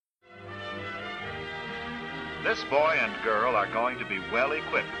This boy and girl are going to be well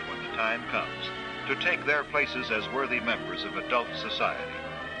equipped when the time comes to take their places as worthy members of adult society.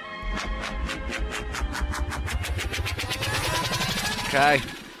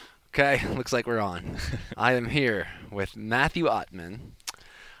 Okay, looks like we're on. I am here with Matthew Ottman,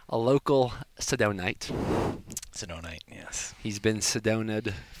 a local Sedonite. Sedonite, yes. He's been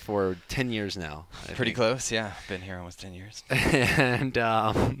Sedona'd for 10 years now. Pretty close, yeah. Been here almost 10 years. And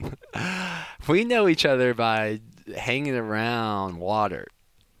we know each other by hanging around water.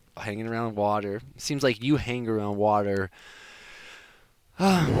 Seems like you hang around water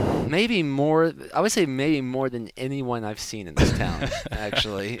maybe more, I would say maybe more than anyone I've seen in this town,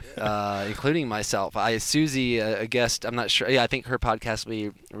 actually, including myself. Susie, a guest, I'm not sure. Yeah, I think her podcast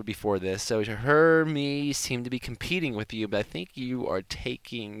will be before this. So me seem to be competing with you, but I think you are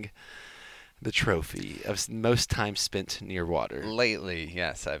taking the trophy of most time spent near water. Lately,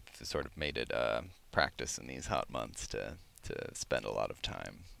 yes, I've sort of made it a practice in these hot months to spend a lot of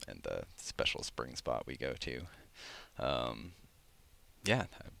time in the special spring spot we go to. Yeah,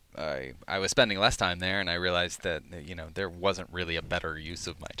 I was spending less time there, and I realized that, there wasn't really a better use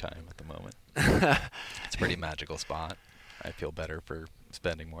of my time at the moment. It's a pretty magical spot. I feel better for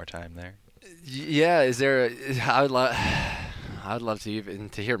spending more time there. Yeah, I would love to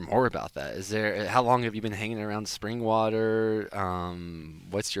hear more about that. How long have you been hanging around spring water?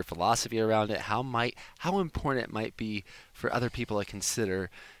 What's your philosophy around it? How important it might be for other people to consider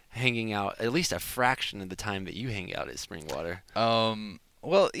hanging out at least a fraction of the time that you hang out at spring water?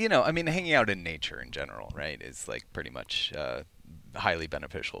 Well, hanging out in nature in general, right, is like pretty much highly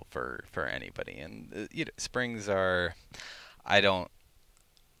beneficial for anybody. And springs are,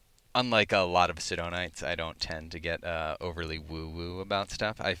 unlike a lot of Sedonites, I don't tend to get overly woo-woo about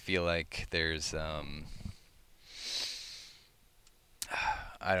stuff. I feel like there's I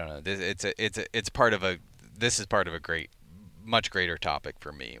don't know. This is part of a much greater topic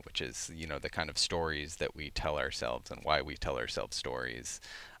for me, which is, the kind of stories that we tell ourselves and why we tell ourselves stories,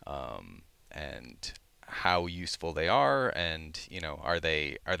 and how useful they are, and, are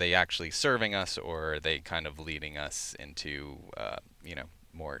they actually serving us, or are they kind of leading us into,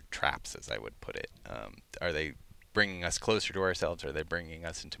 more traps, as I would put it? Are they bringing us closer to ourselves? Are they bringing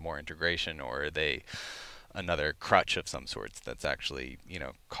us into more integration, or are they another crutch of some sorts that's actually,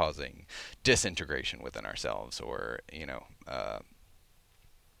 causing disintegration within ourselves? Or,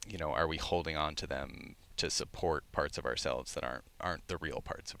 are we holding on to them to support parts of ourselves that aren't the real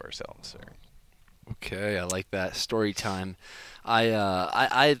parts of ourselves? Okay, I like that. Story time.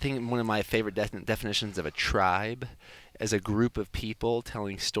 I think one of my favorite definitions of a tribe is a group of people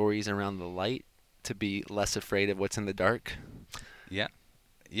telling stories around the light to be less afraid of what's in the dark. Yeah.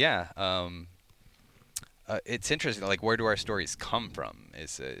 It's interesting. Like, where do our stories come from?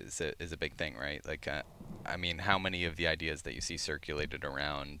 Is a big thing, right? Like, how many of the ideas that you see circulated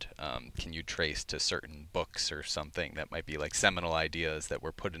around can you trace to certain books or something that might be like seminal ideas that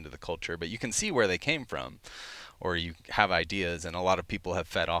were put into the culture? But you can see where they came from, or you have ideas, and a lot of people have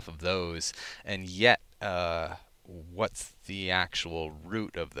fed off of those. And yet, what's the actual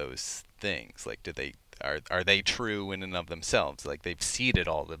root of those things? Like, are they true in and of themselves? Like, they've seeded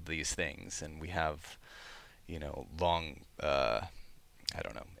all of these things, and we have, long, I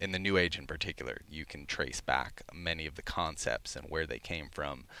don't know, in the New Age in particular, you can trace back many of the concepts and where they came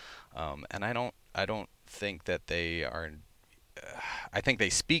from. And I don't think that they are, I think they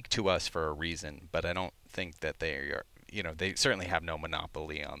speak to us for a reason, but I don't think that they are, they certainly have no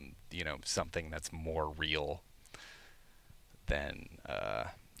monopoly on, something that's more real than,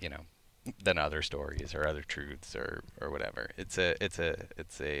 than other stories or other truths or whatever. It's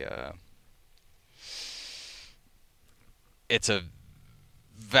a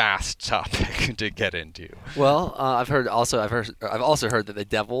vast topic to get into. Well, I've also heard that the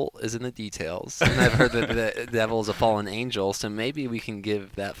devil is in the details, and I've heard that the devil is a fallen angel. So maybe we can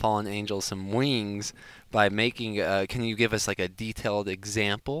give that fallen angel some wings by making. Can you give us like a detailed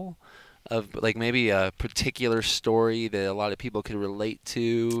example of like maybe a particular story that a lot of people could relate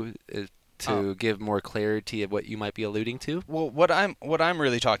to give more clarity of what you might be alluding to? Well, what I'm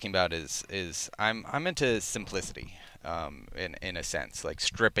really talking about is I'm into simplicity. In a sense, like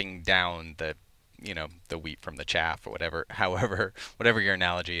stripping down the wheat from the chaff, or whatever your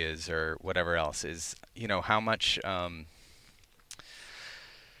analogy is, or whatever else is, how much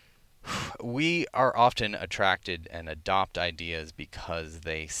we are often attracted and adopt ideas because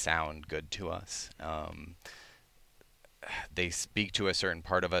they sound good to us. They speak to a certain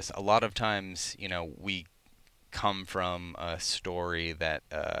part of us. A lot of times, we come from a story that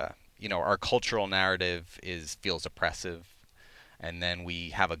our cultural narrative feels oppressive, and then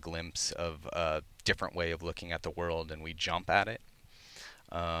we have a glimpse of a different way of looking at the world and we jump at it.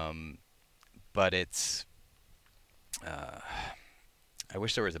 But it's I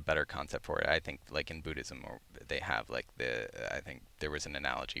wish there was a better concept for it. I think like in Buddhism, or they have like I think there was an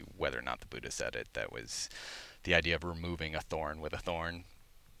analogy, whether or not the Buddha said it, that was the idea of removing a thorn with a thorn,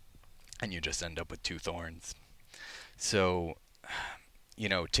 and you just end up with two thorns. So,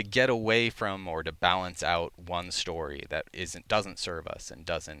 to get away from or to balance out one story that doesn't serve us and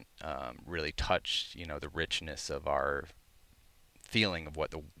doesn't really touch, the richness of our feeling of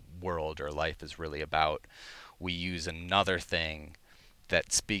what the world or life is really about, we use another thing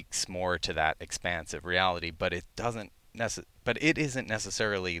that speaks more to that expansive reality, but it isn't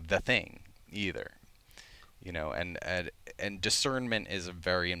necessarily the thing either. And discernment is a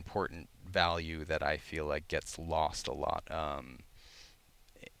very important value that I feel like gets lost a lot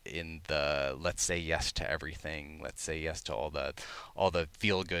in the let's say yes to everything, let's say yes to all the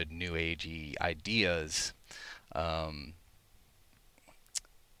feel good new agey ideas.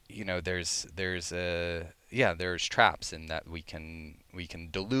 There's traps in that we can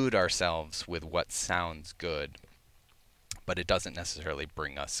delude ourselves with what sounds good, but it doesn't necessarily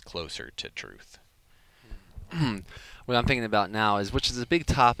bring us closer to truth. What I'm thinking about now is, which is a big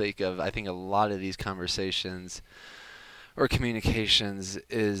topic of, I think, a lot of these conversations or communications,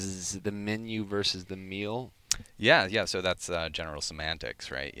 is the menu versus the meal. Yeah. So that's general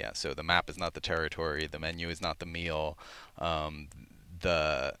semantics, right? Yeah. So the map is not the territory. The menu is not the meal.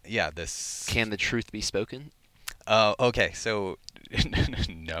 This. Can the truth be spoken? Okay. So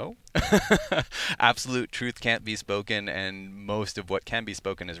no. Absolute truth can't be spoken, and most of what can be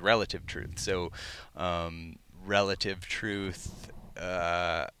spoken is relative truth. So relative truth.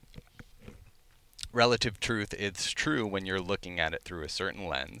 Relative truth is true when you're looking at it through a certain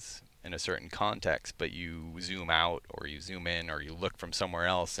lens in a certain context, but you zoom out or you zoom in or you look from somewhere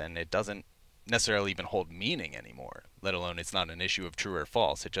else and it doesn't necessarily even hold meaning anymore, let alone it's not an issue of true or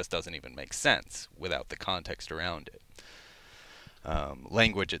false. It just doesn't even make sense without the context around it.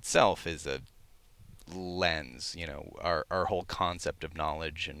 Language itself is a lens. Our whole concept of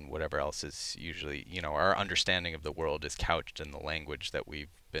knowledge and whatever else is usually, our understanding of the world is couched in the language that we've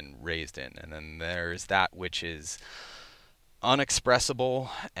been raised in. And then there's that which is unexpressible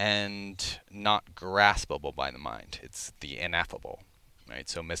and not graspable by the mind. It's the ineffable, right?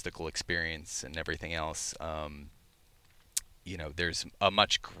 So mystical experience and everything else, there's a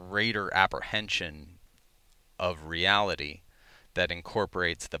much greater apprehension of reality that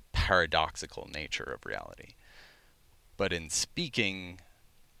incorporates the paradoxical nature of reality. But in speaking,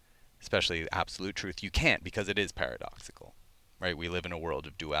 especially absolute truth, you can't, because it is paradoxical, right? We live in a world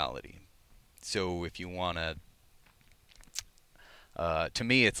of duality. So if you want to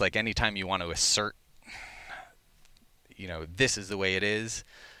me, it's like anytime you want to assert, this is the way it is,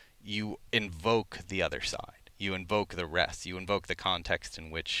 you invoke the other side. You invoke the rest. You invoke the context in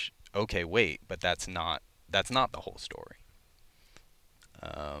which, okay, wait, but that's not the whole story.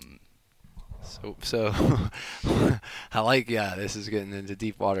 So I like, this is getting into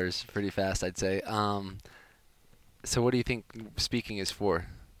deep waters pretty fast, I'd say. So what do you think speaking is for?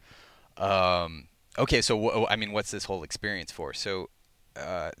 Okay, so what's this whole experience for? So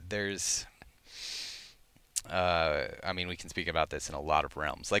there's we can speak about this in a lot of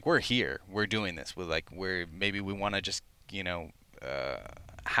realms. Like, we're here, we're doing this, maybe we want to just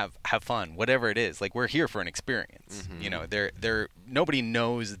have fun, whatever it is. Like, we're here for an experience. Mm-hmm. Nobody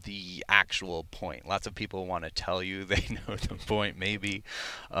knows the actual point. Lots of people want to tell you they know the point, maybe.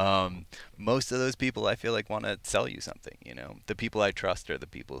 Most of those people, I feel like, want to sell you something. The people I trust are the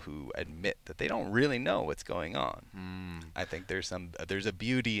people who admit that they don't really know what's going on. I think there's a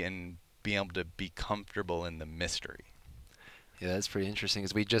beauty in being able to be comfortable in the mystery. Yeah, that's pretty interesting,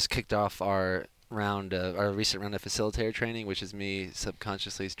 because we just kicked off our recent round of facilitator training, which is me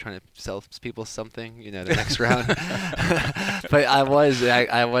subconsciously trying to sell people something, the next round. But I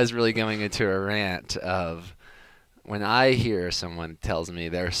was really going into a rant of, when I hear someone tells me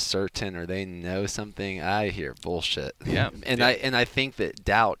they're certain or they know something, I hear bullshit. Yeah. I think that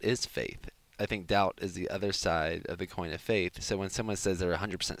doubt is faith. I think doubt is the other side of the coin of faith. So when someone says they're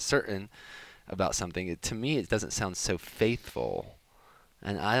 100% certain about something, to me it doesn't sound so faithful.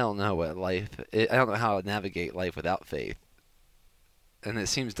 And I don't know I don't know how to navigate life without faith. And it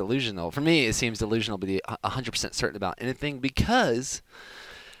seems delusional. For me, it seems delusional to be 100% certain about anything, because,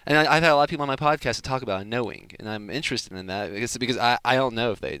 and I've had a lot of people on my podcast to talk about knowing, and I'm interested in that because I don't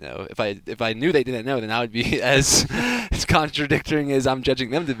know if they know. If I knew they didn't know, then I would be as contradicting as I'm judging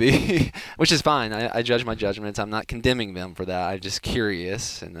them to be, which is fine. I judge my judgments. I'm not condemning them for that. I'm just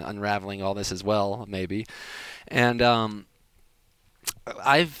curious and unraveling all this as well, maybe. And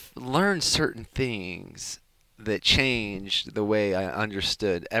I've learned certain things that changed the way I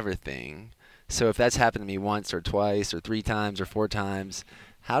understood everything. So if that's happened to me once or twice or three times or four times,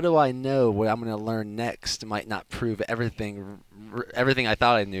 how do I know what I'm going to learn next might not prove everything I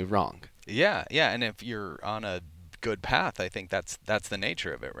thought I knew wrong? Yeah, yeah, and if you're on a good path, I think that's the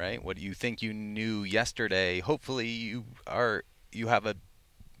nature of it, right? What you think you knew yesterday, hopefully you have a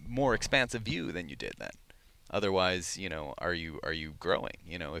more expansive view than you did then. Otherwise, are you growing?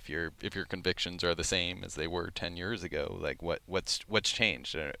 If your convictions are the same as they were 10 years ago, like what's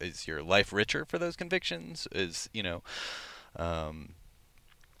changed? Is your life richer for those convictions? Um,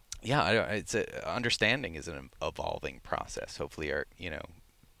 yeah, it's understanding is an evolving process. Hopefully,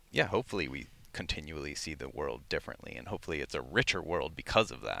 hopefully we continually see the world differently, and hopefully it's a richer world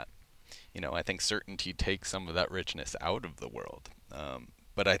because of that. I think certainty takes some of that richness out of the world.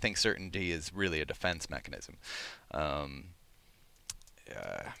 But I think certainty is really a defense mechanism. Um,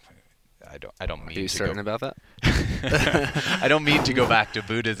 uh, I don't Are mean you to certain go. about that? I don't mean to go back to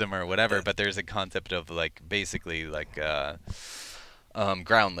Buddhism or whatever, but there's a concept of like basically like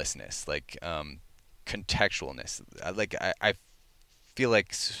groundlessness, like contextualness. I feel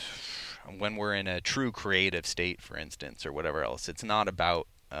like when we're in a true creative state, for instance, or whatever else, it's not about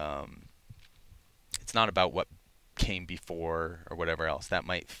what came before or whatever else that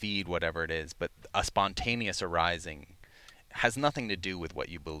might feed whatever it is, but a spontaneous arising has nothing to do with what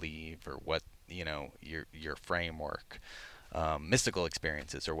you believe or what your framework, mystical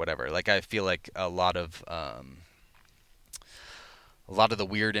experiences or whatever. Like I feel like a lot of the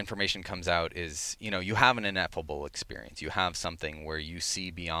weird information comes out is you have an ineffable experience. You have something where you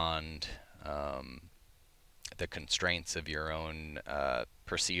see beyond the constraints of your own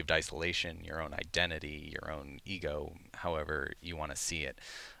perceived isolation, your own identity, your own ego, however you want to see it.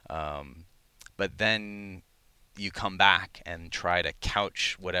 But then you come back and try to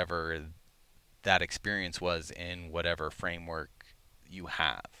couch whatever that experience was in whatever framework you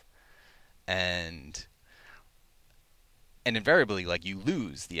have. And invariably, like, you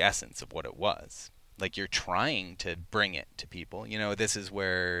lose the essence of what it was. Like, you're trying to bring it to people. This is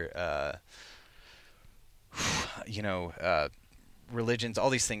where you know, religions, all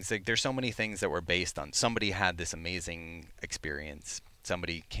these things. Like, there's so many things that were based on somebody had this amazing experience.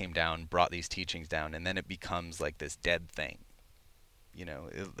 Somebody came down, brought these teachings down, and then it becomes like this dead thing.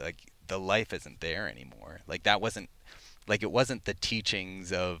 Like the life isn't there anymore. Like that wasn't like it wasn't the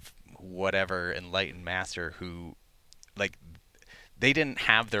teachings of whatever enlightened master who, like, they didn't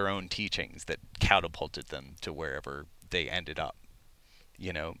have their own teachings that catapulted them to wherever they ended up.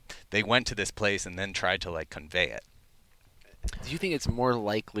 They went to this place and then tried to like convey it. Do you think it's more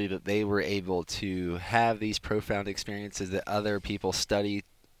likely that they were able to have these profound experiences that other people study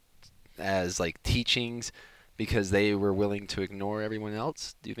as like teachings because they were willing to ignore everyone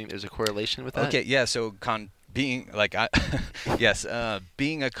else? Do you think there's a correlation with that? Okay, yeah. So being like yes,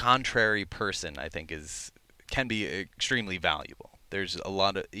 being a contrary person, I think can be extremely valuable. There's a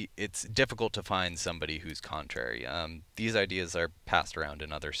lot of it's difficult to find somebody who's contrary. These ideas are passed around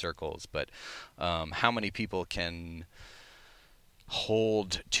in other circles, but how many people can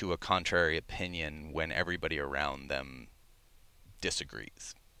hold to a contrary opinion when everybody around them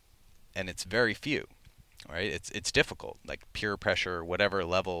disagrees? And it's very few, right? It's difficult, like peer pressure, whatever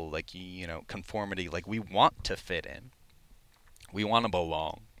level, like conformity. Like, we want to fit in, we want to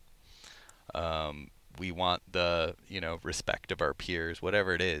belong, we want the respect of our peers,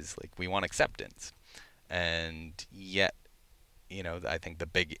 whatever it is. Like, we want acceptance, and yet I think the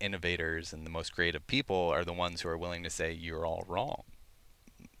big innovators and the most creative people are the ones who are willing to say you're all wrong.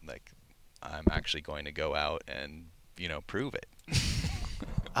 Like, I'm actually going to go out and prove it.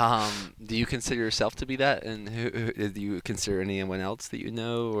 Do you consider yourself to be that, and do you consider anyone else that you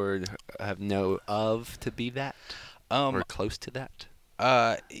know or have know of to be that, or close to that?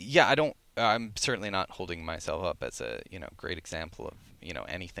 Yeah, I don't. I'm certainly not holding myself up as a great example of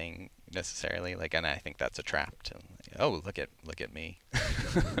anything necessarily. Like, and I think that's a trap to. Oh, look at me.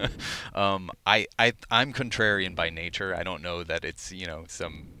 I'm contrarian by nature. I don't know that it's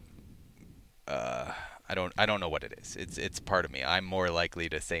some. I don't know what it is. It's part of me. I'm more likely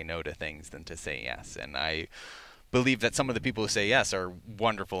to say no to things than to say yes, and I believe that some of the people who say yes are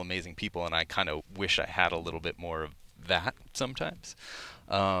wonderful, amazing people, and I kind of wish I had a little bit more of that sometimes.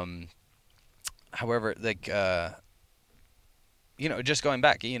 However, like just going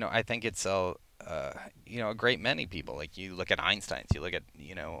back, I think it's a great many people. Like, you look at Einstein's, you look at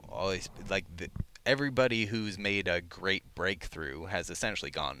all these, like, everybody who's made a great breakthrough has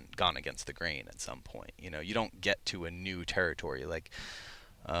essentially gone against the grain at some point. You don't get to a new territory. Like,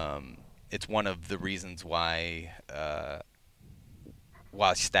 it's one of the reasons why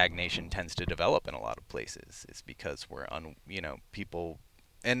why stagnation tends to develop in a lot of places is because people,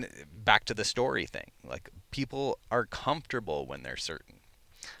 and back to the story thing, like people are comfortable when they're certain.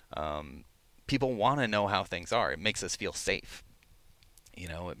 People want to know how things are. It makes us feel safe.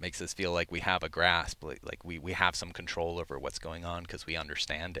 It makes us feel like we have a grasp, like we have some control over what's going on because we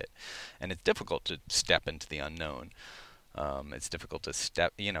understand it. And it's difficult to step into the unknown. It's difficult to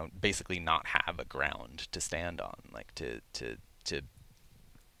basically not have a ground to stand on, like to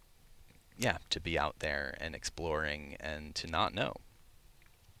be out there and exploring and to not know.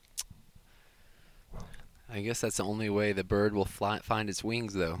 I guess that's the only way the bird will find its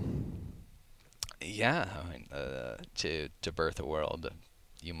wings, though. Yeah, I mean, to birth a world,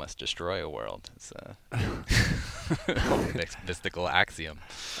 you must destroy a world. It's a mystical axiom.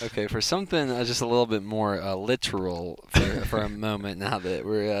 Okay, for something just a little bit more literal for a moment, now that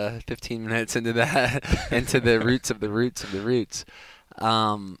we're 15 minutes into that, into the roots of the roots of the roots.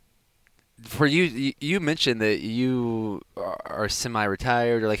 For you, you mentioned that you are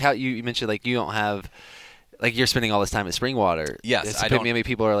semi-retired, or like how you mentioned like you don't have. Like you're spending all this time at Springwater. Yes, so maybe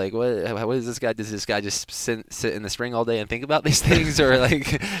people are like, what is this guy? Does this guy just sit in the spring all day and think about these things, or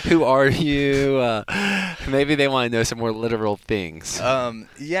like, who are you? Maybe they want to know some more literal things.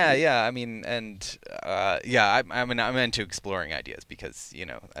 Yeah. I mean, I'm into exploring ideas because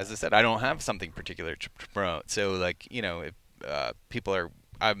as I said, I don't have something particular to promote. So like, if people are,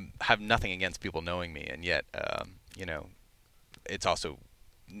 I have nothing against people knowing me, and yet, it's also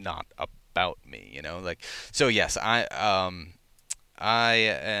not about me, like, so yes, I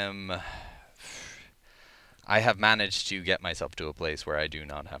have managed to get myself to a place where I do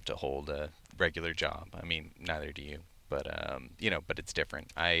not have to hold a regular job. I mean, neither do you, but but it's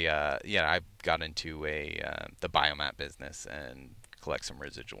different. I've got into the biomat business and collect some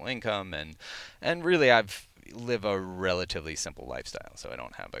residual income, and really I've live a relatively simple lifestyle, so I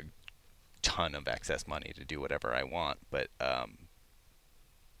don't have a ton of excess money to do whatever I want, but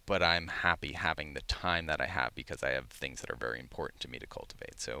I'm happy having the time that I have because I have things that are very important to me to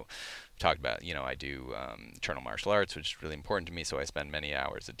cultivate. So I've talked about, I do internal martial arts, which is really important to me, so I spend many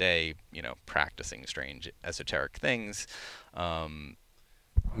hours a day, practicing strange esoteric things.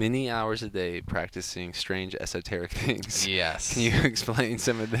 Many hours a day practicing strange esoteric things. Yes. Can you explain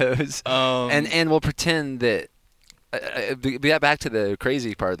some of those? And we'll pretend that we got back to the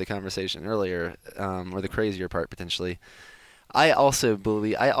crazy part of the conversation earlier, or the crazier part potentially. I also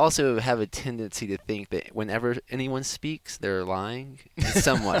have a tendency to think that whenever anyone speaks, they're lying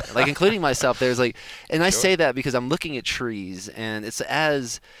somewhat. Like, including myself, there's like, and I say that because I'm looking at trees, and it's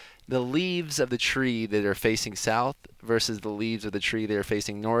as the leaves of the tree that are facing south versus the leaves of the tree that are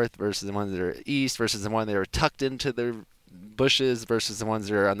facing north versus the ones that are east versus the ones that are tucked into the bushes versus the ones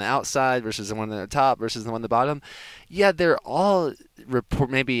that are on the outside versus the one that are top versus the one at the bottom. Yeah, they're all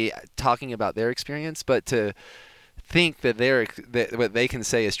maybe talking about their experience, but to think that that what they can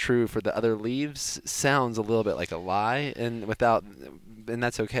say is true for the other leaves sounds a little bit like a lie, and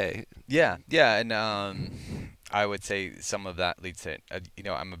that's okay. Yeah, and I would say some of that leads to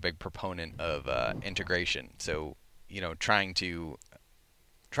I'm a big proponent of integration. So trying to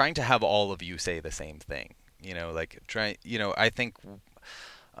have all of you say the same thing. I think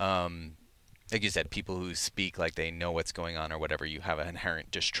like you said, people who speak like they know what's going on or whatever, you have an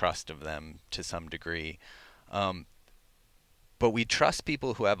inherent distrust of them to some degree. But we trust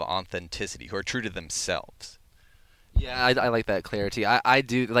people who have authenticity, who are true to themselves. Yeah, I like that clarity. I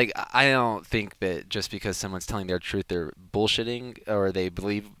do. Like, I don't think that just because someone's telling their truth, they're bullshitting, or they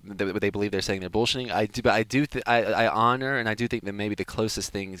believe they're saying they're bullshitting. I honor, and I do think that maybe the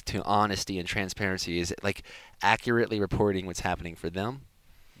closest thing to honesty and transparency is like accurately reporting what's happening for them.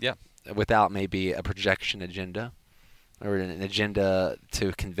 Yeah. Without maybe a projection agenda or an agenda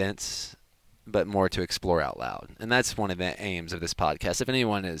to convince, but more to explore out loud. And that's one of the aims of this podcast. If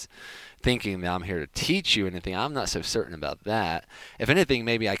anyone is thinking that I'm here to teach you anything, I'm not so certain about that. If anything,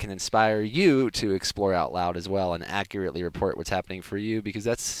 maybe I can inspire you to explore out loud as well and accurately report what's happening for you, because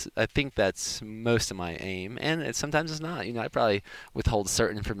I think that's most of my aim. And sometimes it's not. I probably withhold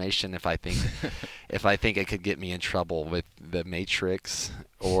certain information if I think it could get me in trouble with the Matrix,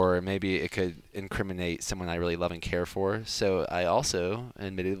 or maybe it could incriminate someone I really love and care for. So I also,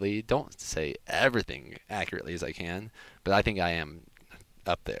 admittedly, don't say everything accurately as I can, but I think I am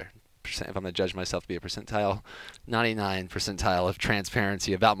up there. If I'm going to judge myself to be a percentile, 99 percentile of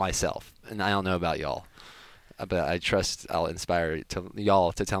transparency about myself, and I don't know about y'all. but I trust I'll inspire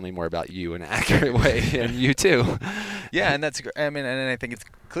y'all to tell me more about you in an accurate way, and you too. Yeah, and I mean, and I think it's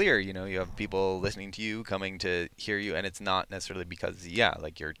clear, you have people listening to you, coming to hear you, and it's not necessarily because,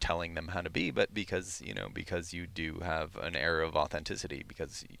 like you're telling them how to be, but because, because you do have an air of authenticity,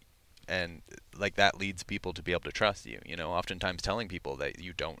 and like that leads people to be able to trust you. Oftentimes telling people that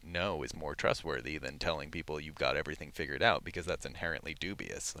you don't know is more trustworthy than telling people you've got everything figured out, because that's inherently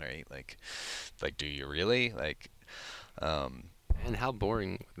dubious, right? Like, do you really? And how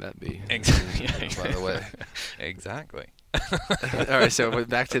boring would that be? Exactly. By the way. Exactly. All right, so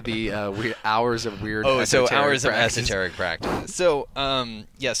back to the weird hours of weird. So hours of practice. esoteric practice. So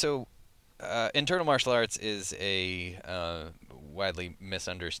internal martial arts is a widely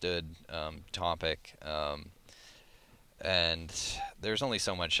misunderstood topic, and there's only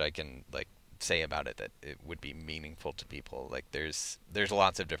so much I can say about it that it would be meaningful to people. Like there's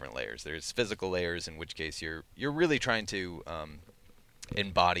lots of different layers. There's physical layers, in which case you're really trying to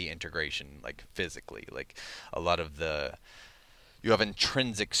embody integration, physically. A lot of you have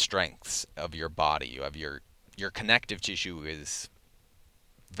intrinsic strengths of your body. You have your connective tissue is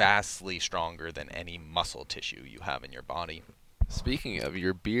vastly stronger than any muscle tissue you have in your body. Speaking of,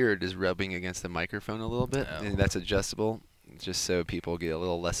 your beard is rubbing against the microphone a little bit, and that's adjustable, just so people get a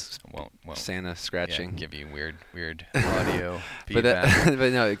little less Santa scratching. Yeah, give you weird audio feedback.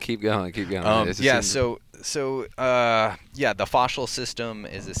 But no, keep going. The fascial system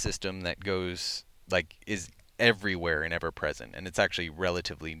is a system that goes is everywhere and ever present, and it's actually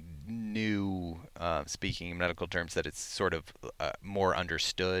relatively new, speaking in medical terms, that it's sort of more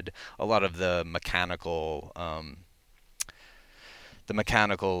understood. A lot of the mechanical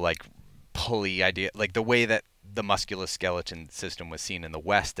pulley idea, the way that the musculoskeleton system was seen in the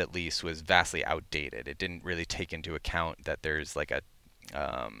West, at least, was vastly outdated. It didn't really take into account that there's what's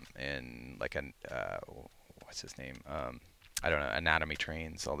his name? I don't know, anatomy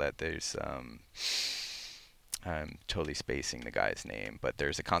trains, all that. There's I'm totally spacing the guy's name, but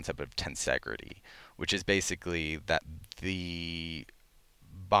there's a concept of tensegrity, which is basically that the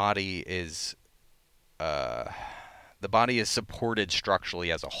body is supported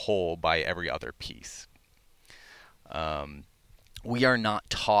structurally as a whole by every other piece. We are not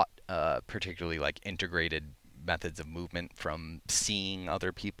taught particularly integrated methods of movement from seeing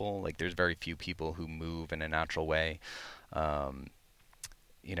other people. There's very few people who move in a natural way. At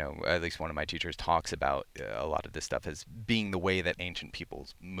least one of my teachers talks about a lot of this stuff as being the way that ancient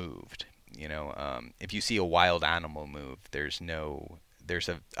peoples moved. If you see a wild animal move, there's a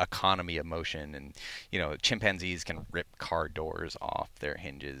economy of motion, and chimpanzees can rip car doors off their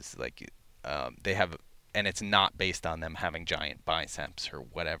hinges. They have, and it's not based on them having giant biceps or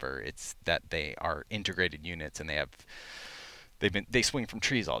whatever. It's that they are integrated units, and they swing from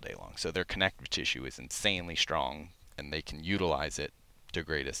trees all day long, so their connective tissue is insanely strong, and they can utilize it to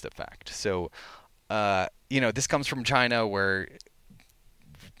greatest effect. So this comes from China, where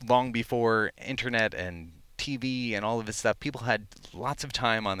long before internet and TV and all of this stuff, people had lots of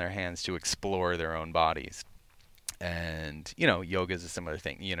time on their hands to explore their own bodies. And yoga is a similar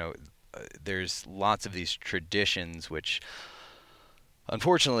thing. There's lots of these traditions which,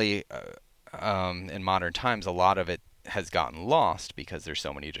 unfortunately, in modern times, a lot of it has gotten lost because there's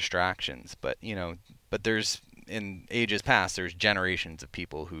so many distractions. But there's, in ages past, there's generations of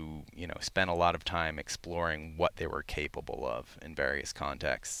people who spent a lot of time exploring what they were capable of in various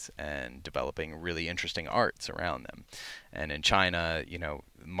contexts and developing really interesting arts around them. And in China,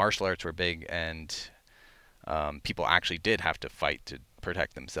 martial arts were big, and people actually did have to fight to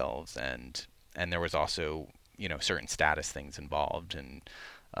protect themselves, and there was also certain status things involved, and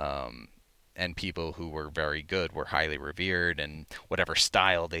people who were very good were highly revered, and whatever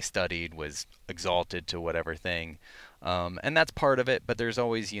style they studied was exalted to whatever thing. And that's part of it, but there's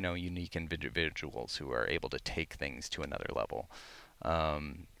always, unique individuals who are able to take things to another level.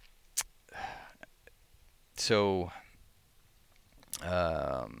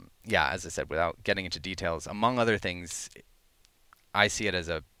 As I said, without getting into details, among other things, I see it as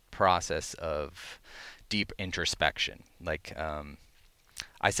a process of deep introspection.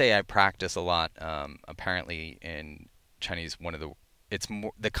 I say I practice a lot. Apparently, in Chinese,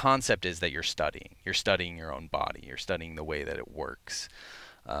 the concept is that you're studying. You're studying your own body. You're studying the way that it works,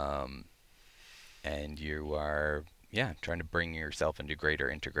 and you are trying to bring yourself into greater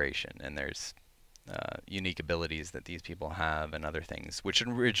integration. And there's unique abilities that these people have, and other things which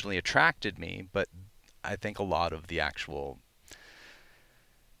originally attracted me. But I think a lot of the actual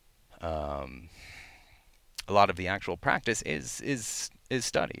practice is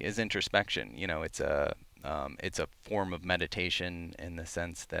study, is introspection. It's a form of meditation, in the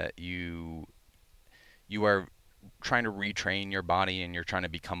sense that you you are trying to retrain your body, and you're trying to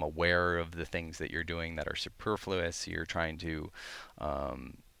become aware of the things that you're doing that are superfluous. You're trying to,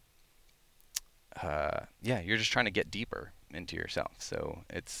 um, you're just trying to get deeper into yourself. So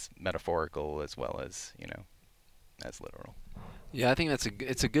it's metaphorical as well as, as literal. Yeah, I think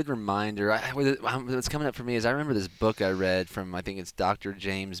it's a good reminder. What's coming up for me is I remember this book I read from, I think it's Dr.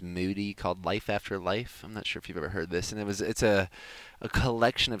 James Moody, called Life After Life. I'm not sure if you've ever heard this, and it's a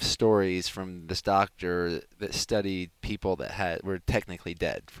collection of stories from this doctor that studied people that were technically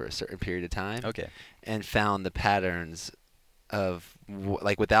dead for a certain period of time. Okay. And found the patterns of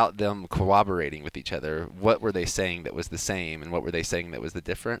like, without them corroborating with each other, what were they saying that was the same, and what were they saying that was the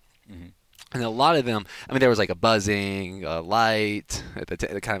different. Mm-hmm. And a lot of them, I mean, there was like a buzzing, a light,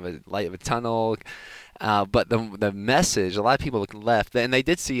 kind of a light of a tunnel. But the message, a lot of people left, and they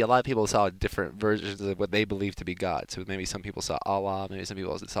did see, a lot of people saw different versions of what they believed to be God. So maybe some people saw Allah, maybe some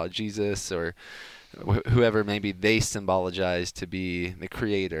people saw Jesus, or whoever maybe they symbolized to be the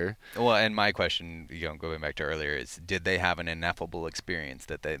creator. Well, and my question, going back to earlier, is did they have an ineffable experience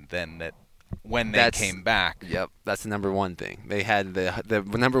when they came back? Yep, that's the number one thing. They had the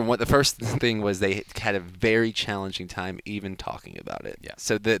number one. The first thing was they had a very challenging time even talking about it. Yeah.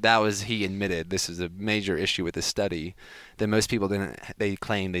 So that was, he admitted, this is a major issue with the study, that most people didn't. They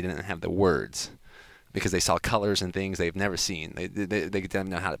claimed they didn't have the words because they saw colors and things they've never seen. They didn't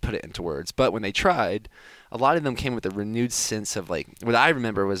know how to put it into words. But when they tried, a lot of them came with a renewed sense of, like, what I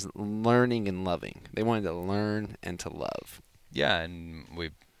remember was learning and loving. They wanted to learn and to love. Yeah, and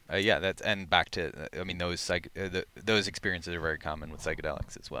that's, and back to, I mean, those experiences are very common with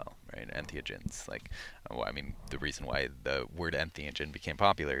psychedelics as well, right? Entheogens, like, I mean, the reason why the word entheogen became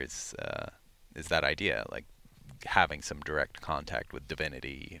popular is that idea, like having some direct contact with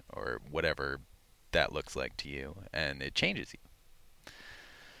divinity or whatever that looks like to you, and it changes you.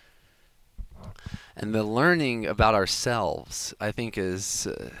 And the learning about ourselves, I think, is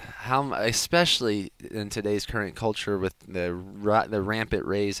especially in today's current culture with the rampant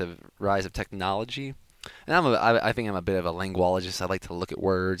rise of technology. And I think I'm a bit of a linguologist. I like to look at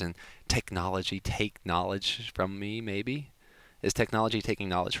words, and technology take knowledge from me. Maybe is technology taking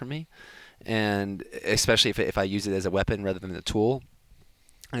knowledge from me, and especially if I use it as a weapon rather than a tool.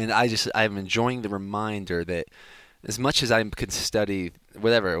 And I'm enjoying the reminder that, as much as I could study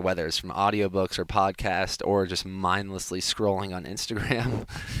whatever, whether it's from audiobooks or podcast or just mindlessly scrolling on Instagram,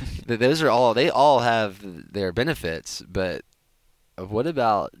 they all have their benefits. But what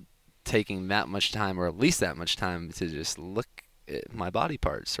about taking that much time, or at least that much time, to just look at my body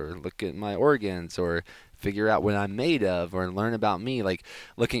parts, or look at my organs, or figure out what I'm made of, or learn about me? Like,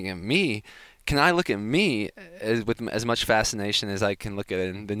 looking at me. Can I look at me with as much fascination as I can look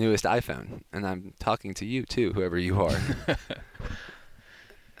at the newest iPhone? And I'm talking to you too, whoever you are.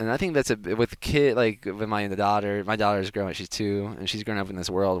 And I think that's with kid, like with my daughter. My daughter's growing; she's 2, and she's grown up in this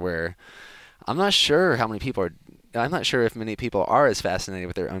world where I'm not sure how many people are. I'm not sure if many people are as fascinated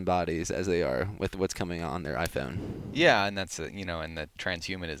with their own bodies as they are with what's coming on their iPhone. Yeah, and that's and the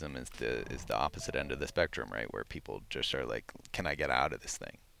transhumanism is the opposite end of the spectrum, right? Where people just are like, "Can I get out of this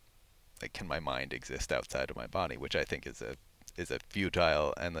thing? Like, can my mind exist outside of my body?" Which I think is a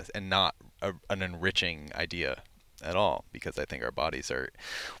futile and not an enriching idea at all, because I think our bodies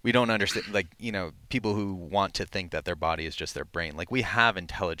we don't understand, like, people who want to think that their body is just their brain. Like, we have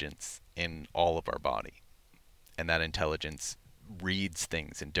intelligence in all of our body, and that intelligence reads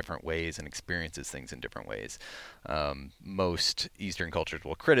things in different ways and experiences things in different ways. Most Eastern cultures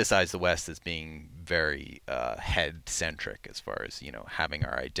will criticize the West as being very head-centric, as far as, having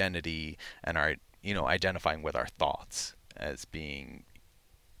our identity and our, identifying with our thoughts as being,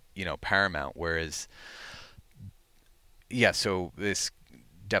 paramount. Whereas, yeah, so this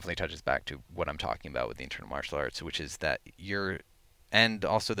definitely touches back to what I'm talking about with the internal martial arts, which is that and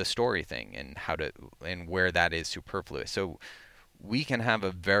also the story thing, and where that is superfluous. So we can have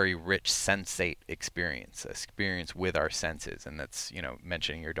a very rich sensate experience with our senses, and that's,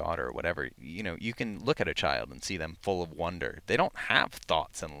 mentioning your daughter or whatever. You can look at a child and see them full of wonder. They don't have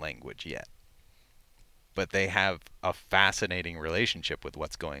thoughts and language yet, but they have a fascinating relationship with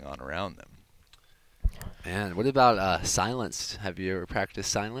what's going on around them. Man, what about silence? Have you ever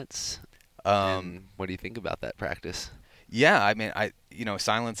practiced silence? And what do you think about that practice? Yeah, I mean,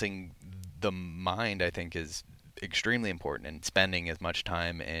 silencing the mind, I think, is extremely important, and spending as much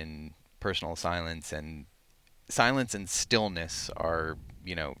time in personal silence and stillness are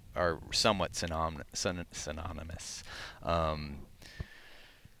somewhat synonymous.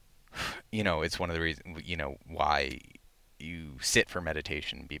 It's one of the reasons, why you sit for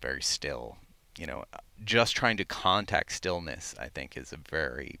meditation and be very still. Just trying to contact stillness, I think, is a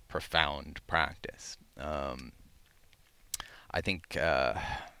very profound practice. I think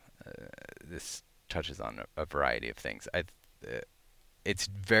this touches on a variety of things. It's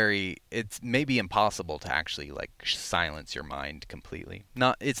maybe impossible to actually like silence your mind completely.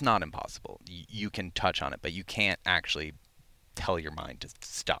 It's not impossible. You can touch on it, but you can't actually tell your mind to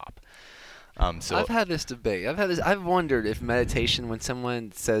stop. So I've had this debate. I've wondered if meditation, when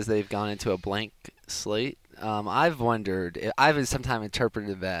someone says they've gone into a blank slate, I've wondered. I've sometimes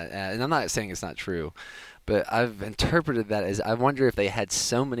interpreted that, and I'm not saying it's not true, but I've interpreted that as I wonder if they had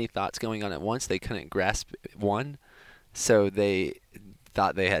so many thoughts going on at once they couldn't grasp one, so they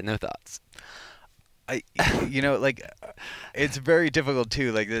thought they had no thoughts. Like it's very difficult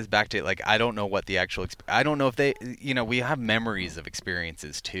too. Like this back to like I don't know what the actual I don't know if they we have memories of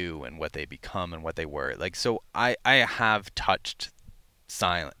experiences too and what they become and what they were like. So I have touched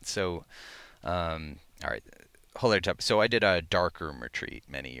silence. So all right, hold it up. So I did a darkroom retreat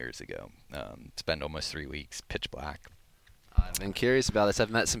many years ago. Spent almost 3 weeks, pitch black. I've been curious about this.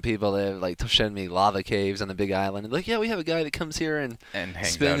 I've met some people that have like shown me lava caves on the Big Island. And like, yeah, we have a guy that comes here and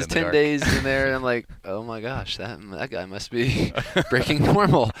hangs spends out in the 10 dark. days in there. And I'm like, oh my gosh, that guy must be breaking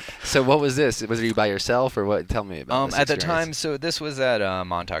normal. So what was this? Was you by yourself or what? Tell me about this At the experience. time, so this was at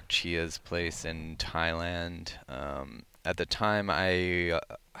Montauk Chia's place in Thailand. At the time,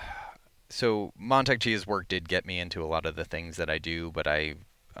 so Montauk Chia's work did get me into a lot of the things that I do, but I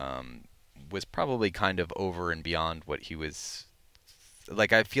was probably kind of over and beyond what he was.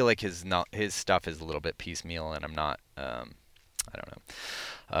 Like I feel like his stuff is a little bit piecemeal, and I'm not. I don't know.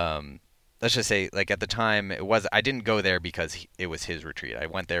 Let's just say, like at the time, I didn't go there because it was his retreat. I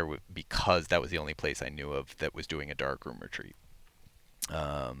went there because that was the only place I knew of that was doing a darkroom retreat.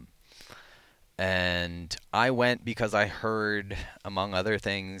 And I went because I heard, among other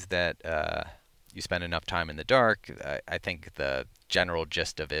things, that you spend enough time in the dark. I think the general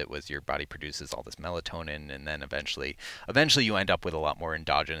gist of it was your body produces all this melatonin, and then eventually you end up with a lot more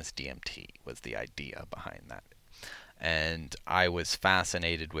endogenous DMT was the idea behind that. And I was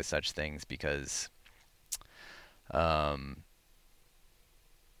fascinated with such things because, talk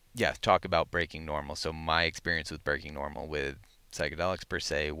about breaking normal. So my experience with breaking normal with psychedelics per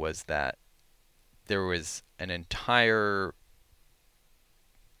se was that there was an entire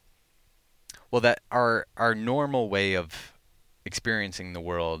that our normal way of experiencing the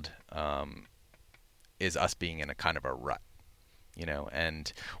world is us being in a kind of a rut,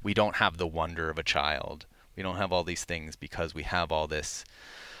 and we don't have the wonder of a child. We don't have all these things because we have all these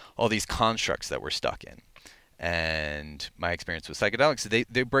constructs that we're stuck in. And my experience with psychedelics,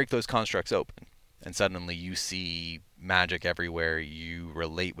 they break those constructs open, and suddenly you see magic everywhere. You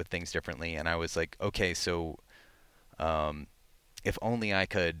relate with things differently, and I was like, okay, so if only I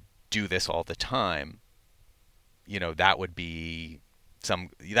could do this all the time, that would be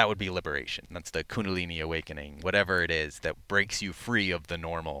liberation. That's the Kundalini awakening, whatever it is that breaks you free of the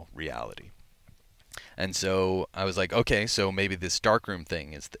normal reality. And so I was like, okay, so maybe this darkroom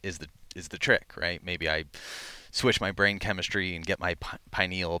thing is the trick, right? Maybe I switch my brain chemistry and get my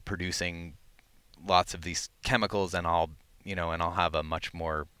pineal producing lots of these chemicals, and I'll have a much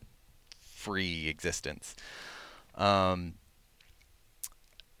more free existence.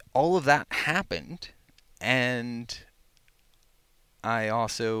 All of that happened, and I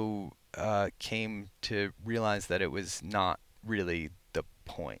also came to realize that it was not really the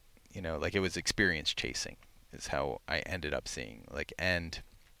point. Like it was experience chasing is how I ended up seeing.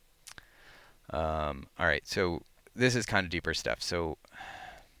 All right, so this is kind of deeper stuff. So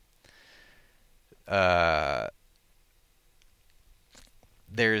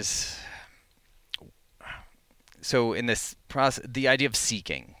in this process, the idea of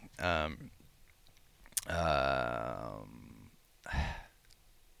seeking.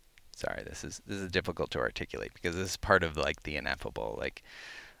 Sorry, this is difficult to articulate because this is part of like the ineffable.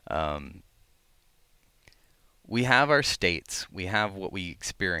 We have our states, we have what we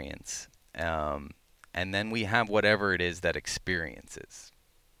experience, and then we have whatever it is that experiences.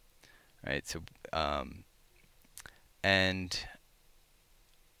 Right. So, and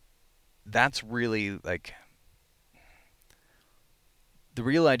that's really like. The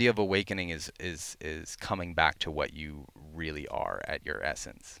real idea of awakening is coming back to what you really are at your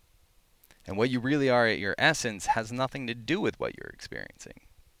essence. And what you really are at your essence has nothing to do with what you're experiencing.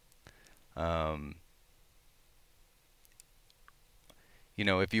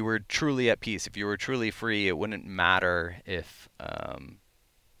 If you were truly at peace, if you were truly free, it wouldn't matter if,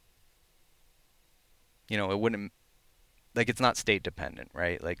 it wouldn't, like it's not state dependent,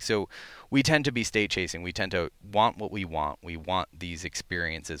 right? Like, so we tend to be state chasing. We tend to want what we want. We want these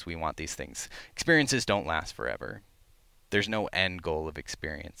experiences. We want these things. Experiences don't last forever. There's no end goal of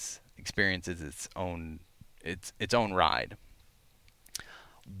experience. experience is its own ride.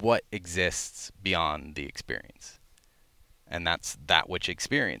 What exists beyond the experience? And that's that which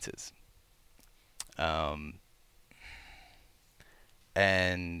experiences. And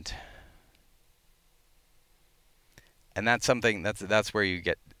that's something that's where you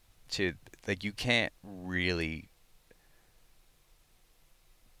get to, like, you can't really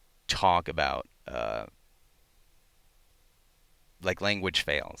talk about like, language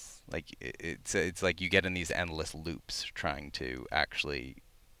fails. Like, it's like you get in these endless loops trying to actually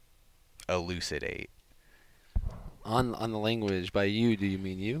elucidate. On the language, by you, do you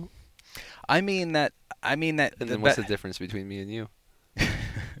mean you? I mean that. And then what's the difference between me and you?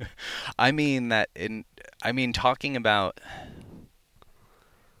 I mean that talking about,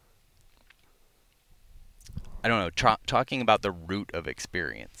 I don't know, talking about the root of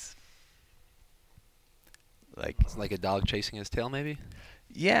experience. Like, It's like a dog chasing his tail, maybe?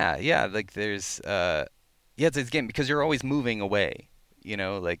 yeah, like there's it's again because you're always moving away,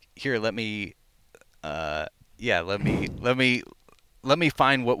 like, here, let me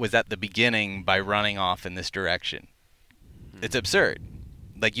find what was at the beginning by running off in this direction. It's absurd.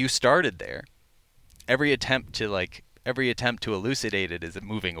 Like, you started there. Every attempt to elucidate it is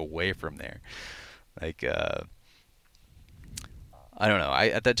moving away from there. Like, I don't know. I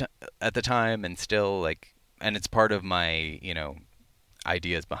at the time, and still, like, and it's part of my,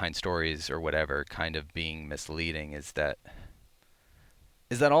 ideas behind stories or whatever kind of being misleading, is that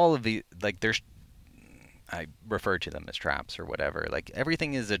all of the, like, I refer to them as traps or whatever. Like,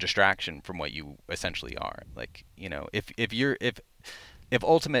 everything is a distraction from what you essentially are. Like, if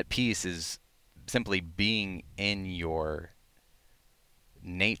ultimate peace is simply being in your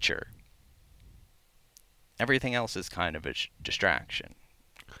nature, everything else is kind of a distraction.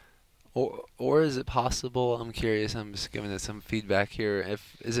 Or is it possible, I'm curious, I'm just giving it some feedback here,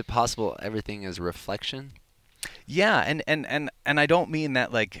 is it possible everything is reflection? Yeah, and I don't mean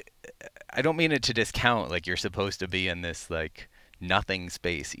that, like, I don't mean it to discount, like, you're supposed to be in this, like, nothing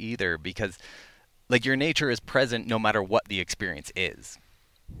space either, because, like, your nature is present no matter what the experience is.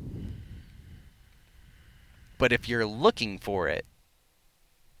 But if you're looking for it,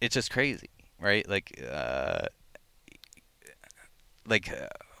 it's just crazy, right?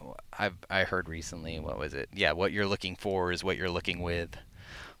 I heard recently, what was it? Yeah, what you're looking for is what you're looking with.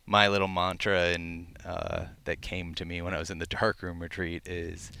 My little mantra that came to me when I was in the darkroom retreat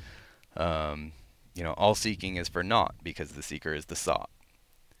is, all seeking is for naught, because the seeker is the sought.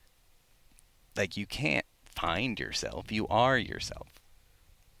 Like, you can't find yourself. You are yourself.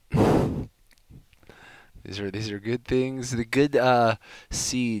 These are good things, the good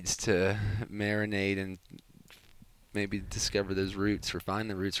seeds to marinate and maybe discover those roots, or find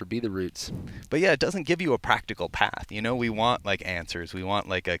the roots, or be the roots. But yeah, it doesn't give you a practical path. We want, like, answers. We want,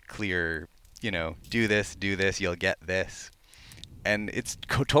 like, a clear, do this, you'll get this. And it's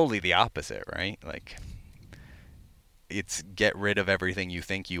totally the opposite, right? Like, it's get rid of everything you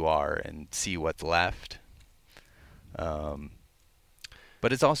think you are and see what's left.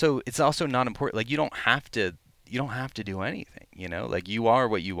 But it's also not important. Like, you don't have to do anything, like, you are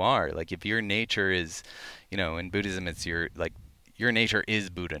what you are. Like, if your nature is, in Buddhism, it's your nature is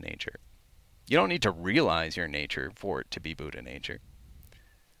Buddha nature. You don't need to realize your nature for it to be Buddha nature.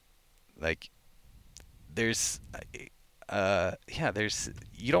 Like, you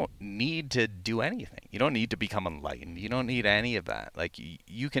don't need to do anything. You don't need to become enlightened. You don't need any of that. Like,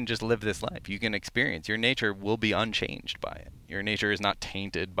 you can just live this life. You can experience. Your nature will be unchanged by it. Your nature is not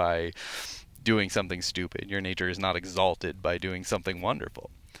tainted by doing something stupid. Your nature is not exalted by doing something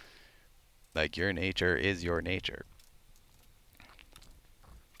wonderful. Like, your nature is your nature.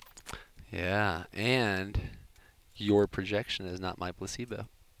 Yeah, and your projection is not my placebo.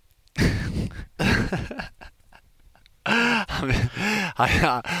 I'm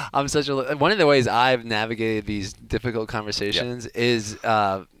such a, one of the ways I've navigated these difficult conversations is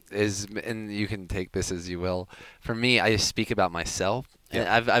and you can take this as you will. For me, I speak about myself. And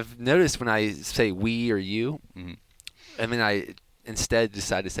I've noticed when I say we or you, I mean, I instead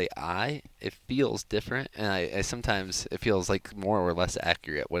decide to say I, it feels different, and I sometimes it feels like more or less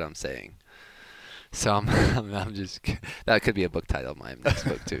accurate what I'm saying. So I'm just, that could be a book title of my next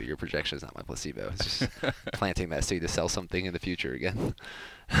book too. Your projection is not my placebo. It's just planting that seed to sell something in the future again.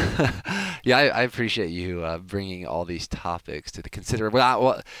 Yeah, I appreciate you bringing all these topics to the consider.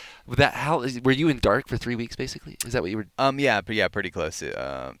 Well, how were you in dark for 3 weeks basically? Is that what you were? Yeah, pretty close.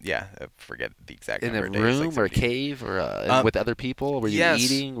 I forget the exact in number a of days, room like or a cave or with other people. Were you yes.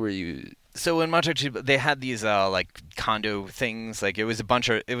 eating? Were you? So in Montauk, they had these like condo things. Like it was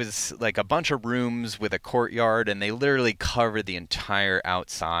like a bunch of rooms with a courtyard, and they literally covered the entire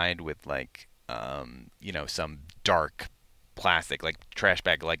outside with like some dark plastic, like trash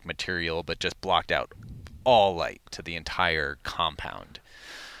bag like material, but just blocked out all light to the entire compound.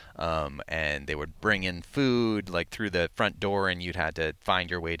 And they would bring in food like through the front door, and you'd had to find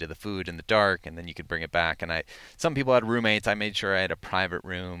your way to the food in the dark, and then you could bring it back. And some people had roommates. I made sure I had a private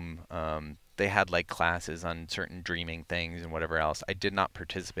room. They had like classes on certain dreaming things and whatever else. I did not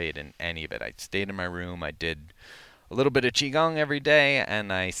participate in any of it. I stayed in my room. I did a little bit of qigong every day,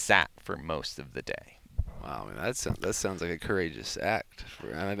 and I sat for most of the day. Wow, I mean, that sounds like a courageous act.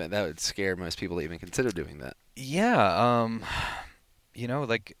 I mean, that would scare most people to even consider doing that. Yeah.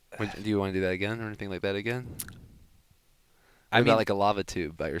 Like. Do you want to do that again or anything like that again? What I mean, about like a lava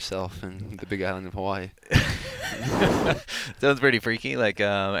tube by yourself in the big island of Hawaii? Sounds pretty freaky. Like,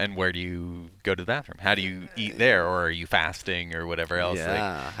 and where do you go to the bathroom? How do you eat there, or are you fasting, or whatever else?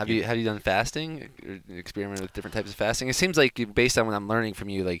 Yeah. Like, have you done fasting? Or experimented with different types of fasting? It seems like based on what I'm learning from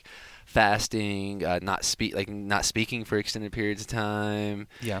you, like fasting, not speaking for extended periods of time.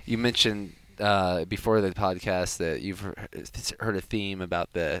 Yeah. You mentioned before the podcast that you've heard a theme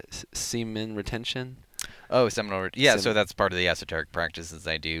about the semen retention. Oh, seminal. Yeah, so that's part of the esoteric practices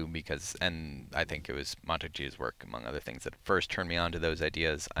I do and I think it was Montagu's work, among other things, that first turned me on to those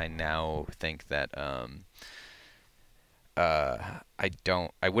ideas. I now think that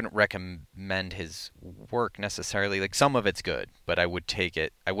I wouldn't recommend his work necessarily. Like, some of it's good, but I wouldn't take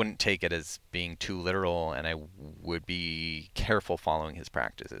it as being too literal, and I would be careful following his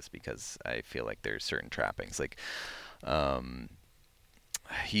practices because I feel like there's certain trappings. Like,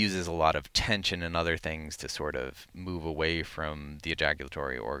 he uses a lot of tension and other things to sort of move away from the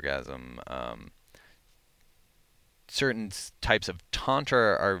ejaculatory orgasm. Certain types of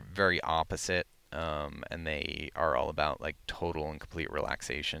tantra are very opposite, and they are all about like total and complete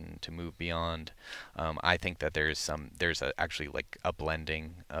relaxation to move beyond. I think that actually like a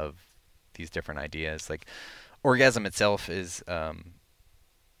blending of these different ideas. Like, orgasm itself is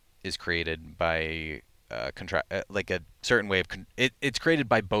created by like a certain way of it's created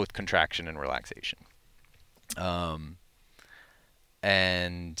by both contraction and relaxation.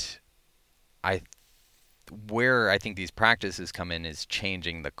 And where I think these practices come in is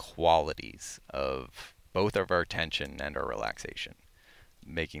changing the qualities of both of our tension and our relaxation,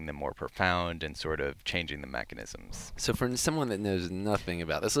 making them more profound and sort of changing the mechanisms. So for someone that knows nothing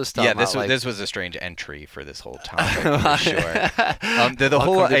about this, let's talk about this was a strange entry for this whole topic for sure. The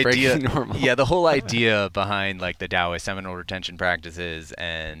whole idea, the whole idea behind like the Taoist seminal retention practices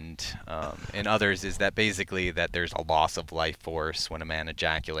and in others is that basically that there's a loss of life force when a man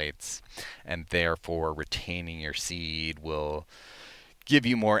ejaculates, and therefore retaining your seed will give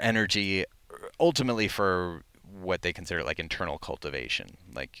you more energy, ultimately for what they consider like internal cultivation,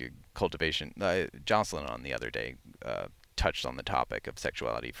 like your cultivation. Jocelyn on the other day touched on the topic of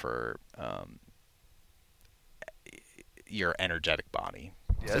sexuality for your energetic body.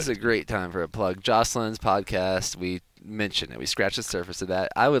 Yeah, this is a great time for a plug. Jocelyn's podcast, we mentioned it. We scratched the surface of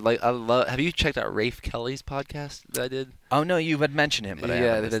that. I would love. Have you checked out Rafe Kelly's podcast that I did? Oh no, you had mentioned him, but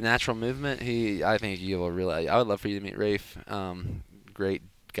yeah, the Natural Movement. I think you will really. I would love for you to meet Rafe. Great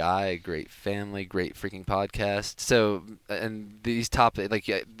guy, great family, great freaking podcast. So, and these topics, like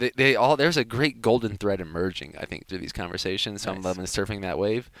they all, there's a great golden thread emerging, I think, through these conversations. So nice. I'm loving surfing that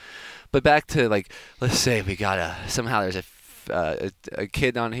wave. But back to like, let's say we got somehow there's a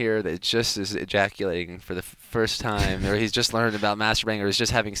kid on here that just is ejaculating for the first time, or he's just learned about masturbating, or he's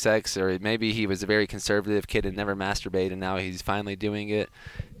just having sex, or maybe he was a very conservative kid and never masturbated, and now he's finally doing it,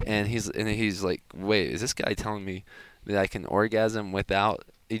 and he's like, wait, is this guy telling me that I can orgasm without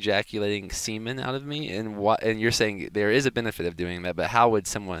ejaculating semen out of me? And you're saying there is a benefit of doing that, but how would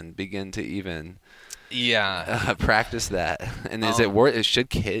someone begin to even practice that? And is it worth?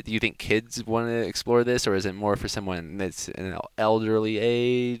 Do you think kids want to explore this, or is it more for someone that's in an elderly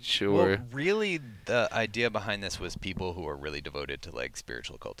age? Or well, really, the idea behind this was people who are really devoted to like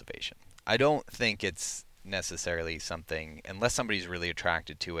spiritual cultivation. I don't think it's necessarily something, unless somebody's really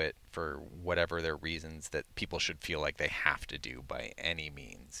attracted to it for whatever their reasons, that people should feel like they have to do by any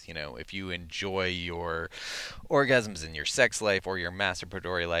means. You know, if you enjoy your orgasms in your sex life or your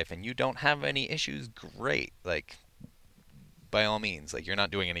masturbatory life and you don't have any issues, great. Like, by all means, like, you're not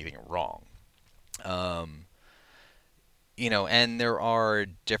doing anything wrong. You know, and there's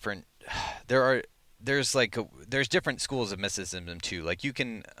different schools of mysticism too. Like, you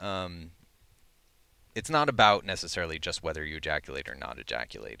can it's not about necessarily just whether you ejaculate or not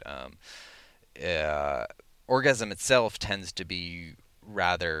ejaculate. Orgasm itself tends to be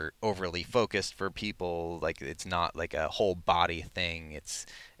rather overly focused for people. Like it's not like a whole body thing. It's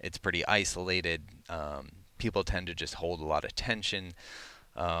pretty isolated. People tend to just hold a lot of tension.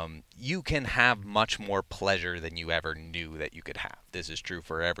 You can have much more pleasure than you ever knew that you could have. This is true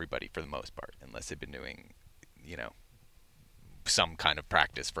for everybody for the most part, unless they've been doing, you know, some kind of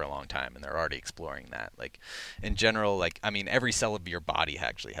practice for a long time and they're already exploring that. Like in general, like I mean, every cell of your body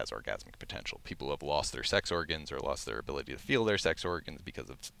actually has orgasmic potential. People who have lost their sex organs or lost their ability to feel their sex organs because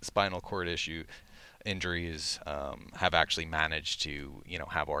of spinal cord injuries have actually managed to, you know,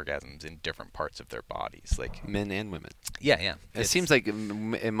 have orgasms in different parts of their bodies, like Men and women. yeah. It seems like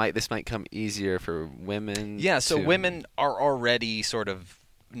this might come easier for women. Yeah, so women are already sort of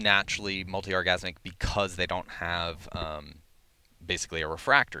naturally multi-orgasmic because they don't have basically a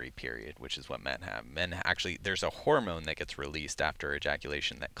refractory period, which is what men have. Men actually, there's a hormone that gets released after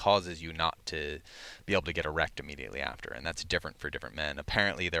ejaculation that causes you not to be able to get erect immediately after, and that's different for different men.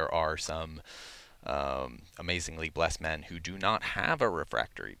 Apparently, there are some amazingly blessed men who do not have a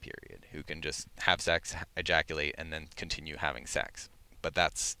refractory period, who can just have sex, ejaculate, and then continue having sex. But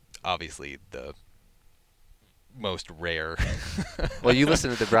that's obviously the most rare. Well, you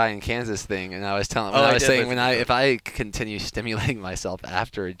listened to the Brian Kansas thing, and I was telling, if I continue stimulating myself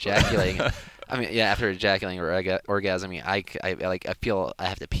after ejaculating, after ejaculating or orgasming, I feel I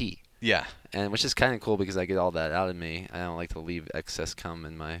have to pee. Yeah. And which is kind of cool because I get all that out of me. I don't like to leave excess cum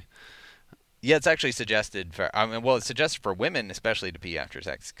in my. Yeah, it's actually suggested for. It's suggested for women, especially to pee after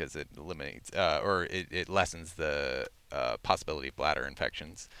sex, because it eliminates it lessens the possibility of bladder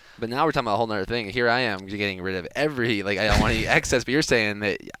infections. But now we're talking about a whole other thing. Here I am getting rid of I don't want any excess. But you're saying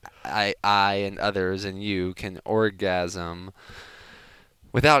that I and others and you can orgasm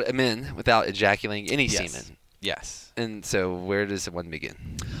without ejaculating any semen. Yes. And so where does one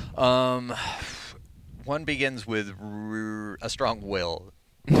begin? One begins with a strong will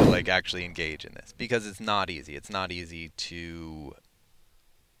to like actually engage in this, because it's not easy. It's not easy to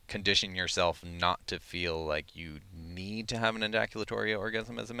condition yourself not to feel like you need to have an ejaculatory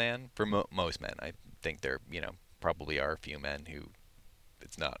orgasm as a man. For most men, I think there, probably are a few men who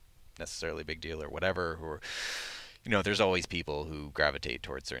it's not necessarily a big deal or whatever, or there's always people who gravitate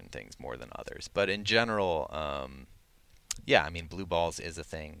towards certain things more than others. But in general, blue balls is a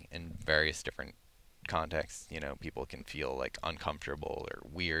thing in various different contexts. People can feel like uncomfortable or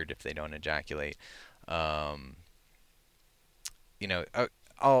weird if they don't ejaculate.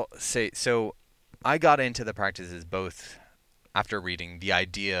 I'll say, so I got into the practices both after reading the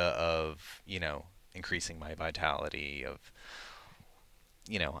idea of, increasing my vitality, of,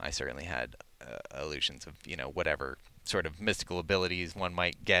 I certainly had illusions of, whatever sort of mystical abilities one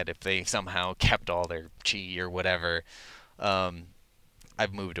might get if they somehow kept all their chi or whatever.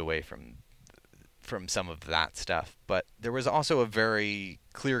 I've moved away from some of that stuff, but there was also a very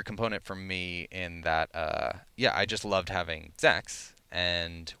clear component for me in that, I just loved having sex.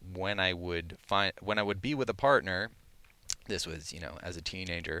 And when I would be with a partner, this was, as a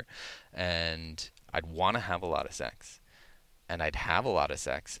teenager, and I'd want to have a lot of sex, and I'd have a lot of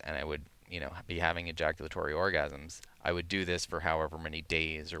sex, and I would, be having ejaculatory orgasms. I would do this for however many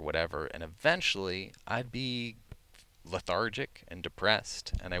days or whatever, and eventually I'd be lethargic and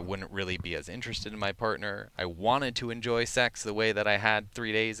depressed, and I wouldn't really be as interested in my partner. I wanted to enjoy sex the way that I had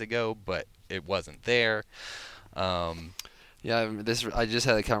 3 days ago, but it wasn't there. Yeah, I just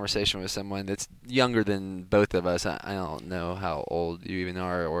had a conversation with someone that's younger than both of us. I don't know how old you even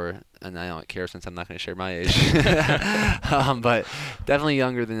are, and I don't care since I'm not going to share my age. But definitely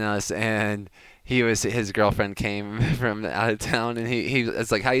younger than us. And his girlfriend came from out of town, and he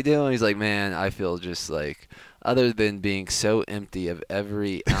was like, "How you doing?" He's like, "Man, I feel just like, other than being so empty of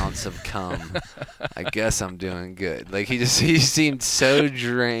every ounce of cum, I guess I'm doing good." Like he seemed so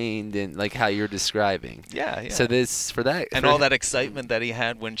drained, and like how you're describing. Yeah. So all that excitement that he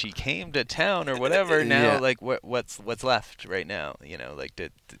had when she came to town or whatever. Now, like what's left right now?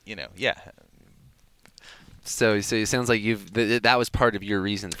 Yeah. So it sounds like that was part of your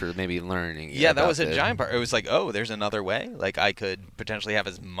reason for maybe learning. Yeah, that was a giant part. It was like, oh, there's another way. Like I could potentially have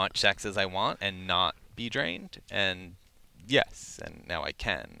as much sex as I want and not be drained. And yes, and now I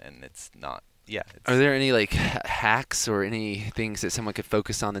can, and it's not. Yeah. Are there any like hacks or any things that someone could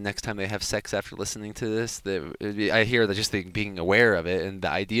focus on the next time they have sex after listening to this? I hear that just being aware of it and the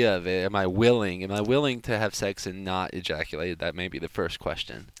idea of it. Am I willing to have sex and not ejaculate? That may be the first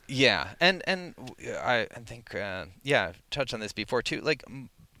question. Yeah, and I think I've touched on this before too. Like,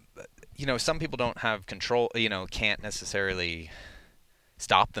 some people don't have control. Can't necessarily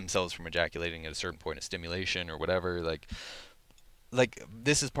stop themselves from ejaculating at a certain point of stimulation or whatever. Like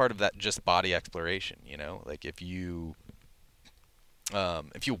this is part of that just body exploration. Like if you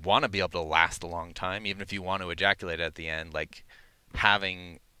if you want to be able to last a long time, even if you want to ejaculate at the end, like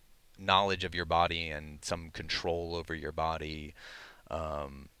having knowledge of your body and some control over your body,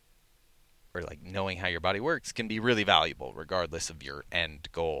 um, or like knowing how your body works can be really valuable regardless of your end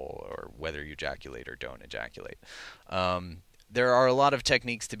goal or whether you ejaculate or don't ejaculate. There are a lot of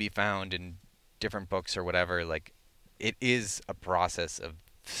techniques to be found in different books or whatever. Like, it is a process of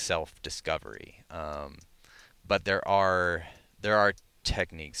self-discovery. But there are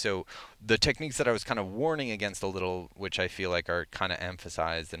techniques. So the techniques that I was kind of warning against a little, which I feel like are kind of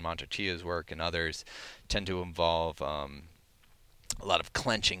emphasized in Montechia's work and others, tend to involve a lot of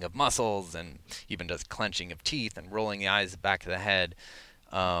clenching of muscles and even does clenching of teeth and rolling the eyes back of the head.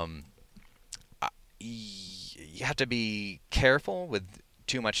 You have to be careful with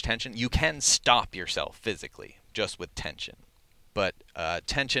too much tension. You can stop yourself physically just with tension, but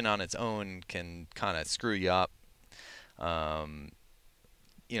tension on its own can kind of screw you up.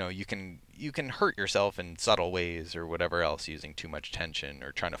 You can hurt yourself in subtle ways or whatever else using too much tension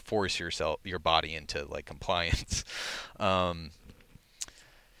or trying to force your body into like compliance.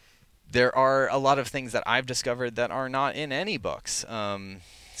 There are a lot of things that I've discovered that are not in any books.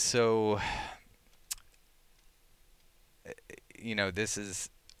 So this is,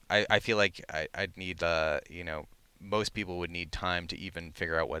 I feel like I'd need, most people would need time to even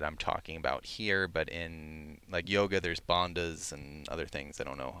figure out what I'm talking about here. But in like yoga, there's bandhas and other things. I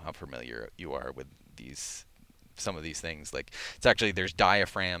don't know how familiar you are with some of these things. Like, there's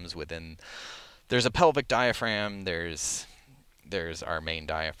diaphragms within. There's a pelvic diaphragm. There's our main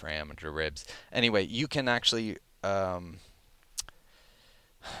diaphragm under ribs. Anyway, you can actually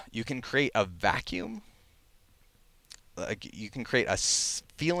you can create a vacuum. Like, you can create a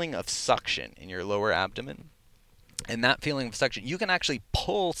feeling of suction in your lower abdomen. And that feeling of suction, you can actually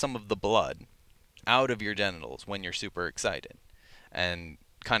pull some of the blood out of your genitals when you're super excited and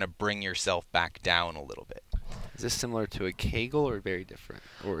kind of bring yourself back down a little bit. Is this similar to a Kegel or very different?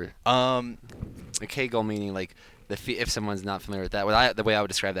 Or a Kegel meaning like if someone's not familiar with that, the way I would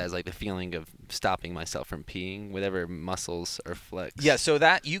describe that is like the feeling of stopping myself from peeing, whatever muscles are flexed. Yeah, so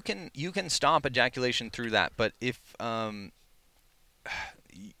that you can stop ejaculation through that, but if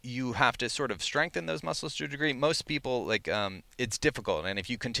you have to sort of strengthen those muscles to a degree. Most people, like, it's difficult, and if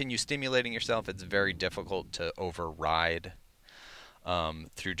you continue stimulating yourself, it's very difficult to override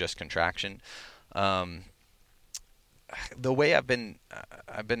through just contraction. The way I've been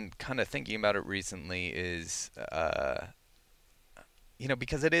kind of thinking about it recently is,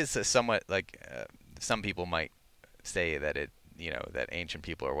 because it is a somewhat like some people might say that that ancient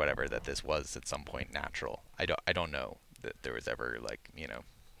people or whatever, that this was at some point natural. I don't know that there was ever like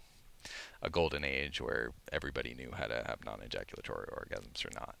a golden age where everybody knew how to have non-ejaculatory orgasms or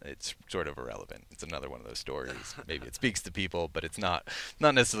not. It's sort of irrelevant. It's another one of those stories. Maybe it speaks to people, but it's not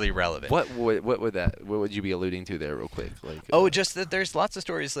necessarily relevant. What would you be alluding to there, real quick? Like, just that there's lots of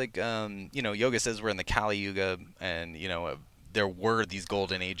stories like yoga says we're in the Kali Yuga, and there were these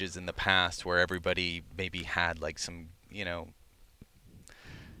golden ages in the past where everybody maybe had like some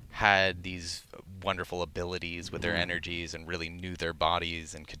had these wonderful abilities with their energies and really knew their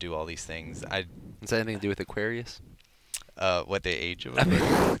bodies and could do all these things. Does that have anything to do with Aquarius? What the age of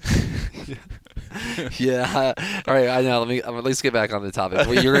Aquarius? Yeah. All right. I know. Let's get back on the topic.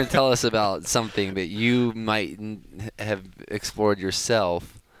 Well, you're going to tell us about something that you might have explored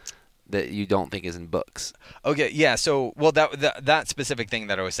yourself that you don't think is in books. Okay. Yeah. So, well, that specific thing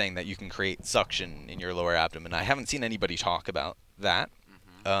that I was saying, that you can create suction in your lower abdomen, I haven't seen anybody talk about that.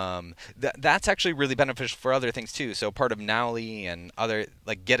 That's actually really beneficial for other things too. So part of Nauli and other,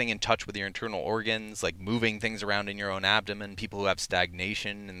 like, getting in touch with your internal organs, like moving things around in your own abdomen. People who have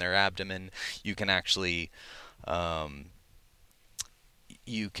stagnation in their abdomen, you can actually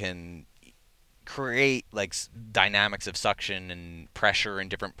you can create like dynamics of suction and pressure in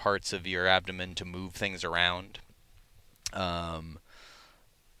different parts of your abdomen to move things around. And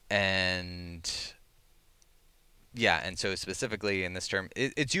so specifically in this term,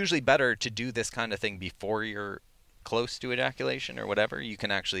 it's usually better to do this kind of thing before you're close to ejaculation or whatever. You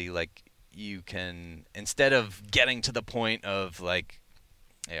can actually, instead of getting to the point of, like,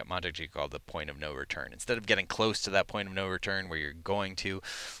 Montague called the point of no return. Instead of getting close to that point of no return where you're going to,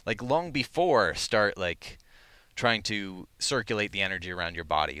 like, long before, start, like, trying to circulate the energy around your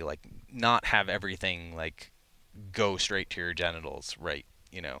body. Like, not have everything, like, go straight to your genitals, right,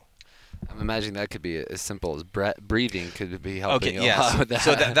 I'm imagining that could be as simple as breathing could be helping a lot with that.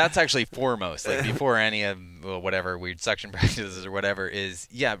 So that's actually foremost, like before any of whatever weird suction practices or whatever, is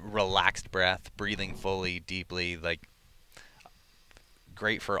relaxed breath, breathing fully, deeply, like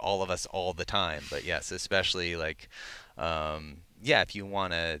great for all of us all the time. But yes, especially like if you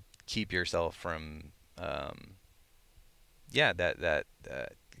want to keep yourself from that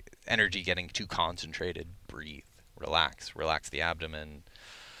energy getting too concentrated, breathe, relax the abdomen,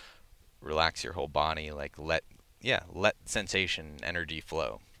 relax your whole body, like let sensation, energy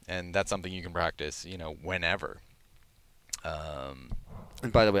flow. And that's something you can practice, whenever.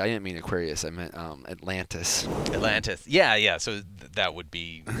 And by the way, I didn't mean Aquarius. I meant Atlantis. Atlantis. Yeah. So that would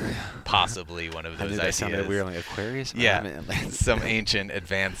be possibly one of I those knew that ideas. sounded weird, like Aquarius. Yeah, I meant Atlantis. some ancient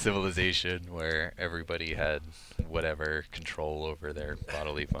advanced civilization where everybody had whatever control over their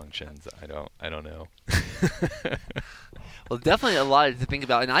bodily functions. I don't know. Well, definitely a lot to think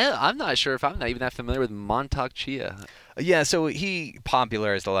about, and I'm not sure if I'm not even that familiar with Montauk Chia. Yeah, so he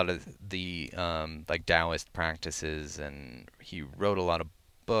popularized a lot of the like Taoist practices, and he wrote a lot of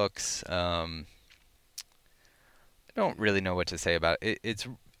books. I don't really know what to say about it. It's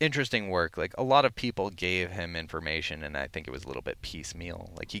interesting work. Like, a lot of people gave him information, and I think it was a little bit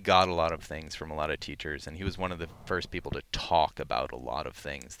piecemeal. Like, he got a lot of things from a lot of teachers, and he was one of the first people to talk about a lot of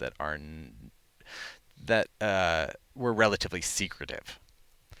things that were relatively secretive.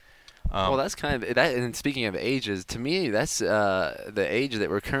 Well, that's kind of that. And speaking of ages, to me, that's the age that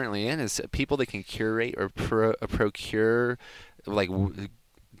we're currently in is people that can curate or procure, like,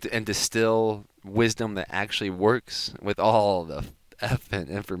 and distill wisdom that actually works with all the effing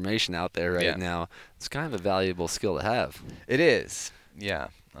information out there right now. It's kind of a valuable skill to have. It is, yeah.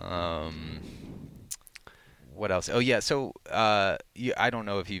 What else? Oh, yeah. So I don't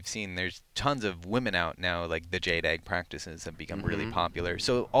know if you've seen, there's tons of women out now, like the jade egg practices have become really popular.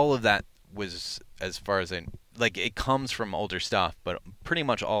 So all of that was, as far as it comes from older stuff, but pretty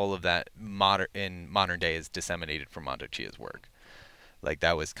much all of that in modern day is disseminated from Montauk Chia's work. Like,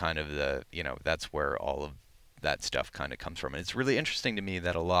 that was kind of that's where all of that stuff kind of comes from. And it's really interesting to me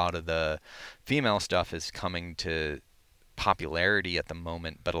that a lot of the female stuff is coming to popularity at the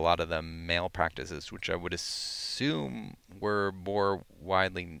moment, but a lot of the male practices, which I would assume were more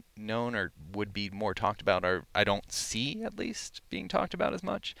widely known or would be more talked about, I don't see, at least, being talked about as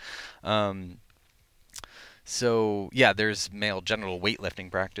much. So yeah, there's male genital weightlifting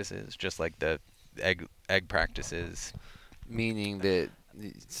practices, just like the egg practices. Meaning that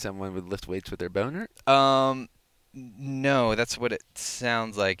someone would lift weights with their boner? No, that's what it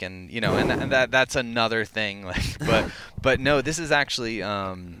sounds like, and that's another thing. Like, but no, this is actually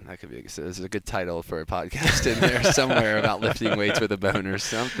that could be. So there's a good title for a podcast in there somewhere about lifting weights with a boner.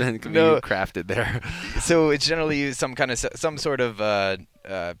 Something could be crafted there. So it's generally used some sort of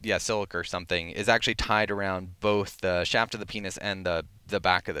silk or something is actually tied around both the shaft of the penis and the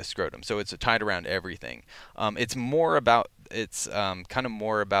back of the scrotum. So it's tied around everything. It's kind of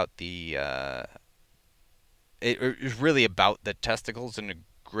more about the. It's really about the testicles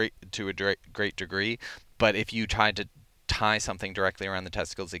to a great degree, but if you tried to tie something directly around the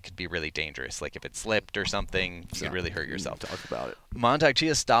testicles, it could be really dangerous. Like, if it slipped or something, you could really hurt yourself. Talk about it. Montauk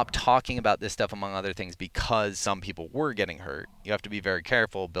Chia stopped talking about this stuff, among other things, because some people were getting hurt. You have to be very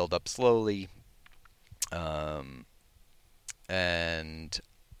careful, build up slowly, and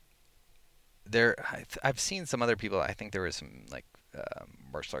I've seen some other people. I think there was some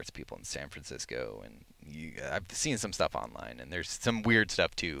martial arts people in San Francisco, and I've seen some stuff online, and there's some weird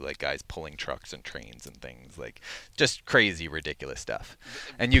stuff too, like guys pulling trucks and trains and things, like just crazy, ridiculous stuff.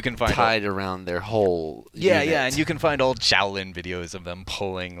 And you can find tied around their whole unit. And you can find old Shaolin videos of them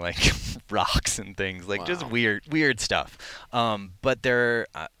pulling like rocks and things, like just weird stuff. But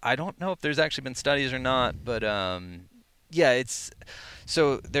I don't know if there's actually been studies or not, but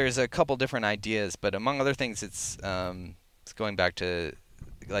so there's a couple different ideas, but among other things, it's going back to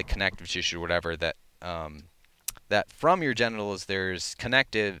like connective tissue or whatever, that from your genitals there's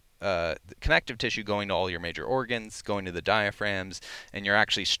connective tissue going to all your major organs, going to the diaphragms, and you're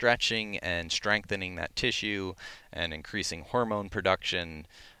actually stretching and strengthening that tissue and increasing hormone production,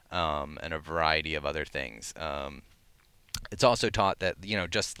 and a variety of other things. It's also taught that,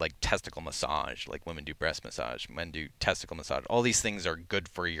 just like testicle massage, like women do breast massage, men do testicle massage, all these things are good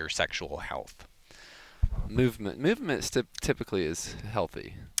for your sexual health. Movement typically is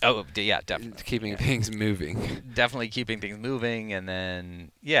healthy. Oh, yeah, definitely. Keeping things moving. Definitely keeping things moving, and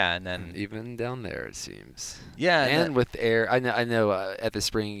then even down there, it seems. Yeah, and with air, I know. At the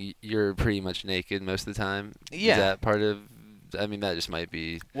spring, you're pretty much naked most of the time. Yeah. Is that part of? I mean, that just might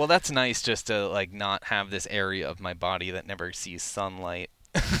be. Well, that's nice, just to like not have this area of my body that never sees sunlight.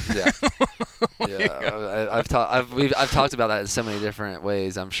 I've talked about that in so many different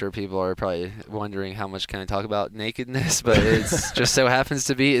ways. I'm sure people are probably wondering how much can I talk about nakedness, but it's just so happens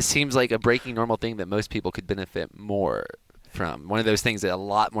to be. It seems like a breaking normal thing that most people could benefit more from. One of those things that a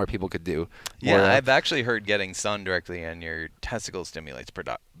lot more people could do. Yeah, I've actually heard getting sun directly on your testicles stimulates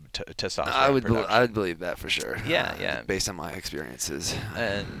testosterone production. I would believe that for sure. Yeah. Based on my experiences.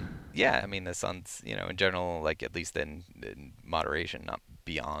 And yeah, I mean the sun's, in general, like at least in moderation, not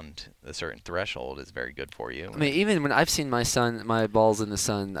beyond a certain threshold, is very good for you. I mean, even when I've seen my balls in the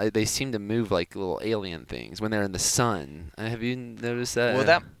sun, they seem to move like little alien things when they're in the sun. Have you noticed that?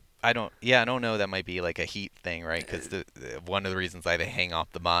 Well, I don't know. That might be like a heat thing, right? Because one of the reasons why they hang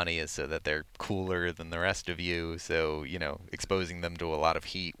off the body is so that they're cooler than the rest of you. So, exposing them to a lot of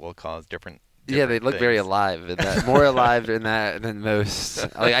heat will cause different yeah, they look things. very alive in that. More alive in that than most.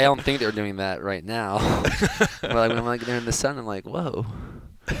 Like, I don't think they're doing that right now. But like, when they're in the sun, I'm like, whoa.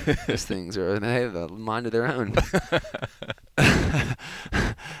 These things they have a mind of their own.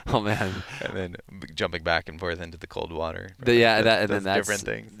 Oh man! And then jumping back and forth into the cold water. Right? That's different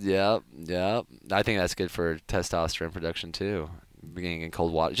things. Yep. I think that's good for testosterone production too. Being in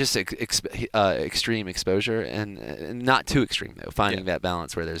cold water, just extreme exposure, and not too extreme though. Finding that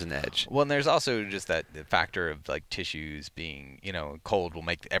balance where there's an edge. Well, and there's also just that factor of like tissues being, cold will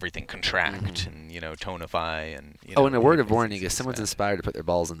make everything contract and tonify and. And a word of warning: if someone's inspired to put their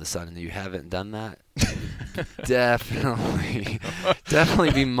balls in the sun and you haven't done that, definitely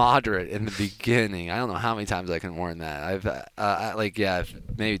be moderate in the beginning. I don't know how many times I can warn that. I've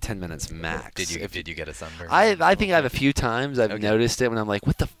maybe 10 minutes max. Did you get a sunburn? I think I have a few times. I've noticed it when I'm like,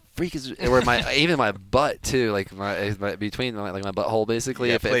 what the freak is, or even my butt too, like between my butthole basically.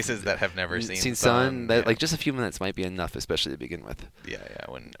 Yeah, if places that have never seen sun, like just a few minutes might be enough, especially to begin with. Yeah,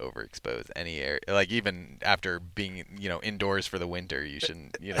 I wouldn't overexpose any area. Like even after being indoors for the winter, you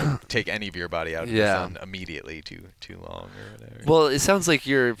shouldn't take any of your body out of the sun immediately too long or whatever. Well, it sounds like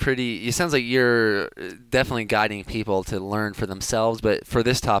you're definitely guiding people to learn for themselves. But for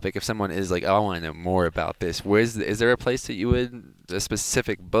this topic, if someone is like, oh, I want to know more about this, is there a place that you would, a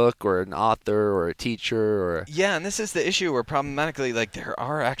specific book or an author or a teacher or? Yeah, and this is the issue where problematically, like there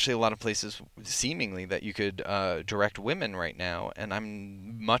are actually a lot of places seemingly that you could direct women right now, and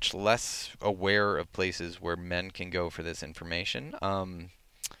I'm much less aware of places where men can go for this information.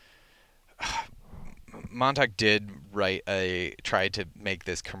 Montauk did tried to make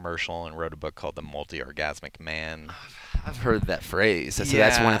this commercial and wrote a book called The Multi-Orgasmic Man. I've heard that phrase. So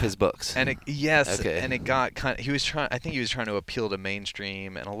that's one of his books. And it got kind of, I think he was trying to appeal to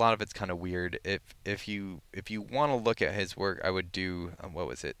mainstream, and a lot of it's kind of weird. If you want to look at his work, I would do what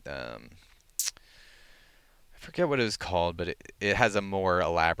was it? I forget what it was called, but it has a more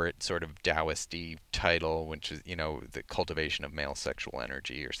elaborate sort of Taoist-y title, which is, the cultivation of male sexual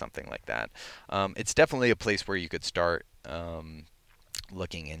energy or something like that. It's definitely a place where you could start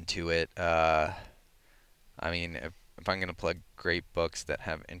looking into it. I mean, if I'm going to plug great books that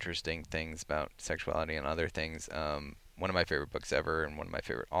have interesting things about sexuality and other things, one of my favorite books ever and one of my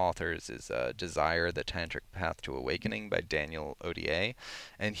favorite authors is Desire, The Tantric Path to Awakening by Daniel Odier.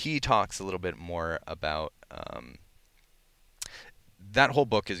 And he talks a little bit more about that whole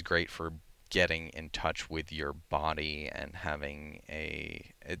book is great for getting in touch with your body and having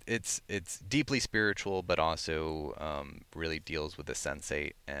it's deeply spiritual, but also really deals with the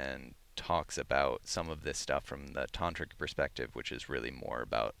sensate and talks about some of this stuff from the tantric perspective, which is really more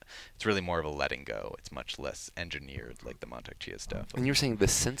of a letting go. It's much less engineered like the Montauk Chia stuff. And you're saying the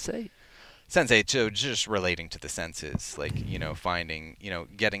sensate? Sensate, so just relating to the senses, like, finding,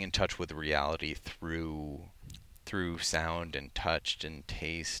 getting in touch with reality through sound and touch and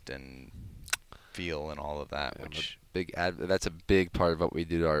taste and feel and all of that, which that's a big part of what we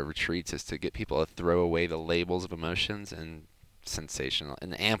do to our retreats, is to get people to throw away the labels of emotions and sensational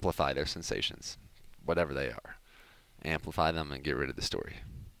and amplify their sensations, whatever they are. Amplify them and get rid of the story.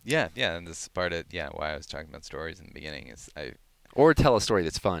 Yeah, and this is part of why I was talking about stories in the beginning is or tell a story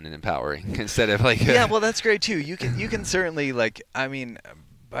that's fun and empowering instead of like well, that's great too. You can certainly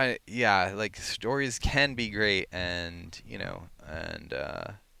stories can be great and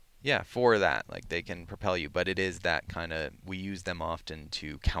for that, like they can propel you, but it is that kind of, we use them often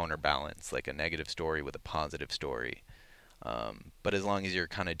to counterbalance like a negative story with a positive story. But as long as you're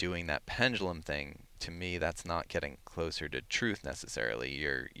kind of doing that pendulum thing, to me, that's not getting closer to truth necessarily.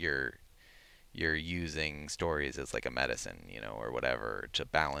 You're using stories as like a medicine, or whatever, to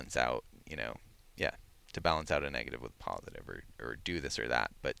balance out, to balance out a negative with positive, or do this or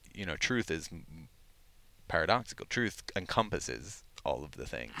that. But truth is paradoxical. Truth encompasses all of the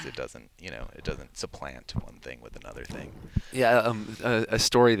things. It doesn't supplant one thing with another thing. Yeah, a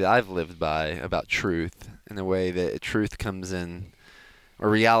story that I've lived by about truth, in a way that truth comes in, or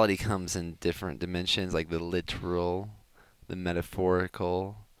reality comes in different dimensions, like the literal, the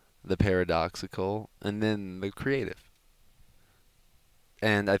metaphorical, the paradoxical, and then the creative.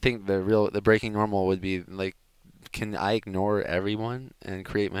 And I think the breaking normal would be like, can I ignore everyone and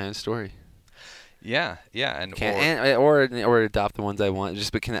create my own story? Yeah, and Or adopt the ones I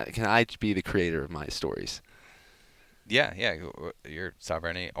want. But can I be the creator of my stories? yeah, your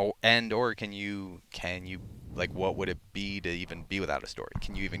sovereignty. Or can you like, what would it be to even be without a story?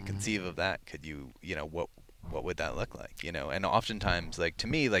 Can you even conceive of that? Could you, what would that look like? And oftentimes, like, to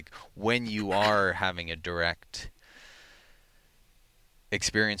me, like, when you are having a direct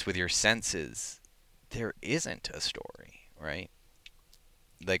experience with your senses, there isn't a story, right?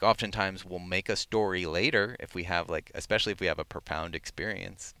 Like, oftentimes we'll make a story later if we have, like, especially if we have a profound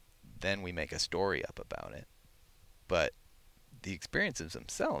experience, then we make a story up about it. But the experiences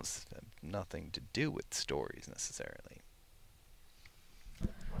themselves have nothing to do with stories necessarily.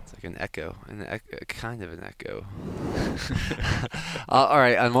 It's like an echo, kind of an echo. All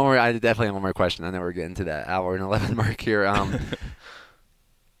right, and one more. I definitely have one more question. I know we're getting to that hour and 11 mark here.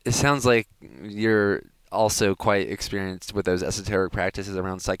 It sounds like you're also quite experienced with those esoteric practices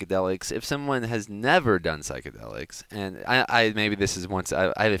around psychedelics. If someone has never done psychedelics, and I maybe this is once,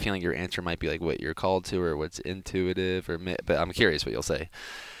 I have a feeling your answer might be like what you're called to or what's intuitive, but I'm curious what you'll say.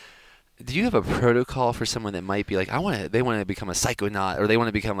 Do you have a protocol for someone that might be like, they want to become a psychonaut, or they want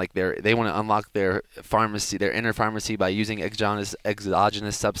to become like they want to unlock their pharmacy, their inner pharmacy by using exogenous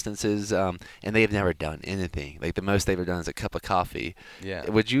substances, and they've never done anything. Like the most they've ever done is a cup of coffee. Yeah.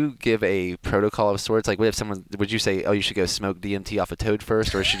 Would you give a protocol of sorts? Like, what if would you say, oh, you should go smoke DMT off a toad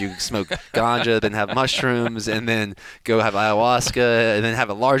first, or should you smoke ganja, then have mushrooms, and then go have ayahuasca, and then have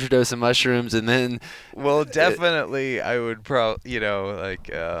a larger dose of mushrooms, and then? Well, definitely, I would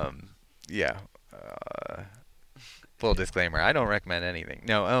yeah. Full disclaimer: I don't recommend anything.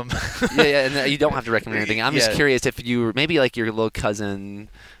 No. yeah, and you don't have to recommend anything. I'm just curious if you maybe like your little cousin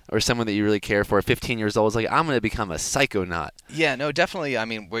or someone that you really care for, 15 years old, is like, I'm going to become a psychonaut. Yeah, no, definitely. I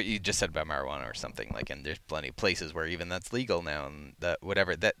mean, what you just said about marijuana or something, like, and there's plenty of places where even that's legal now, and that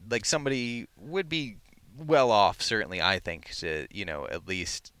whatever that, like, somebody would be well off, certainly, I think, to at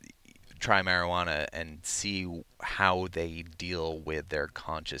least try marijuana and see how they deal with their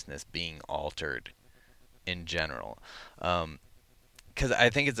consciousness being altered in general, because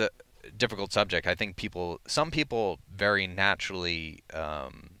I think it's a difficult subject. I think some people very naturally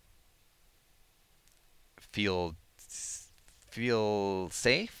feel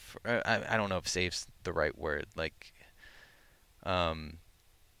safe. I don't know if safe's the right word. Like, some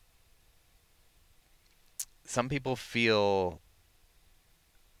people feel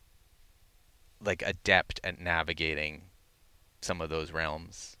like adept at navigating some of those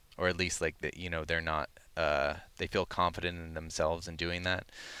realms, or at least like that, they're not they feel confident in themselves in doing that.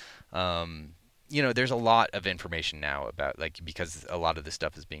 There's a lot of information now about, like, because a lot of this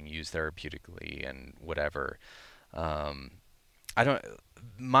stuff is being used therapeutically and whatever.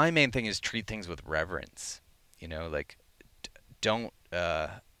 My main thing is treat things with reverence, like, don't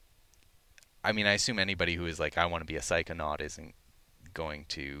I mean, I assume anybody who is like, I want to be a psychonaut isn't going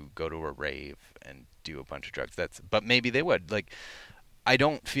to go to a rave and do a bunch of drugs. But maybe they would. Like, I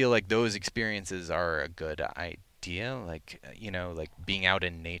don't feel like those experiences are a good idea. Like, like being out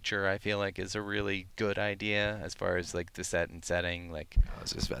in nature, I feel like is a really good idea as far as like the setting. Like, I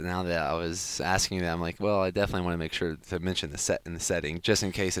was just now that I was asking you that, I'm like, well, I definitely want to make sure to mention the set and the setting, just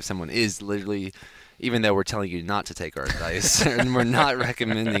in case if someone is literally, even though we're telling you not to take our advice and we're not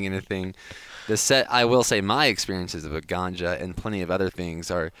recommending anything. I will say my experiences of a ganja and plenty of other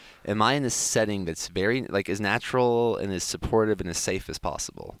things are, am I in a setting that's very, like, as natural and as supportive and as safe as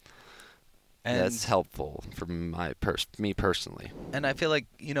possible? And that's helpful for me personally. And I feel like,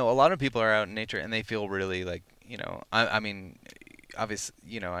 a lot of people are out in nature and they feel really like, I mean, obviously,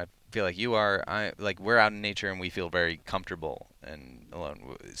 I feel like you are, we're out in nature and we feel very comfortable and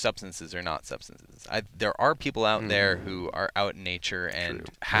alone. Substances are not substances. There are people out there who are out in nature and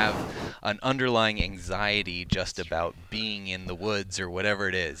have an underlying anxiety just about being in the woods or whatever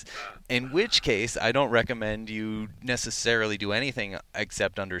it is. In which case, I don't recommend you necessarily do anything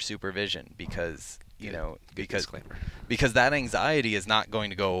except under supervision, because because that anxiety is not going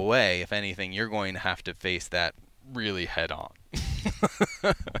to go away. If anything, you're going to have to face that really head on.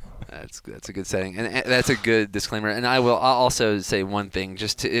 That's a good saying, and that's a good disclaimer. And I'll also say one thing,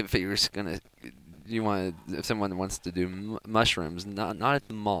 just if someone wants to do mushrooms, not at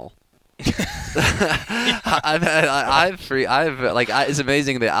the mall. It's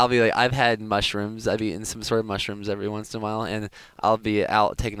amazing that I'll be like, I've had mushrooms. I've eaten some sort of mushrooms every once in a while, and I'll be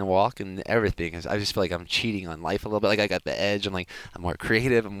out taking a walk and everything. I just feel like I'm cheating on life a little bit. Like, I got the edge. I'm like, I'm more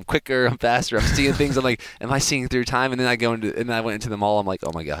creative. I'm quicker. I'm faster. I'm seeing things. I'm like, am I seeing through time? And then I went into the mall. I'm like,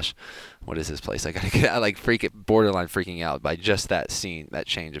 oh my gosh, what is this place? I gotta get. I like borderline freaking out by just that scene, that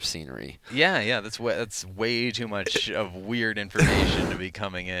change of scenery. Yeah. That's way too much of weird information to be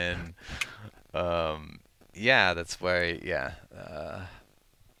coming in. Yeah, that's why. Yeah.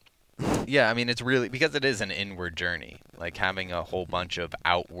 Yeah, I mean, it's really because it is an inward journey. Like having a whole bunch of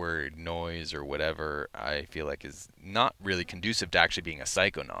outward noise or whatever, I feel like is not really conducive to actually being a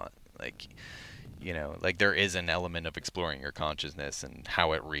psychonaut. Like, like there is an element of exploring your consciousness and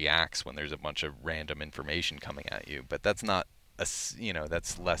how it reacts when there's a bunch of random information coming at you. But that's not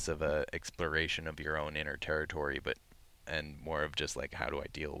that's less of a exploration of your own inner territory, and more of just like how do I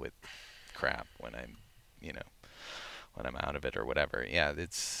deal with crap when I'm, when I'm out of it or whatever. Yeah,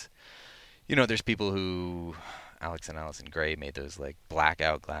 it's. There's people who, Alex and Allison Gray made those like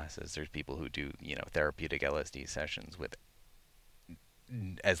blackout glasses. There's people who do, therapeutic LSD sessions with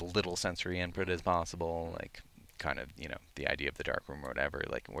as little sensory input as possible, like kind of, the idea of the dark room or whatever,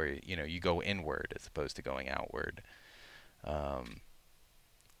 like where, you go inward as opposed to going outward. And,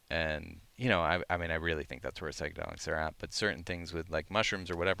 I mean, I really think that's where psychedelics are at, but certain things with like mushrooms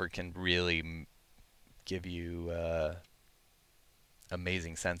or whatever can really give you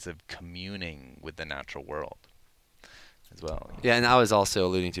amazing sense of communing with the natural world as well. Yeah, and I was also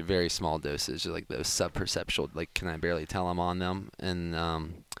alluding to very small doses, like those sub-perceptual, like can I barely tell I'm on them? And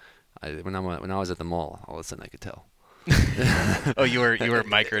when I was at the mall, all of a sudden I could tell. Oh, you were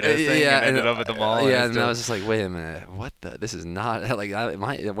microdosing and ended up at the mall. Yeah, and I was just like, wait a minute, what the? This is not like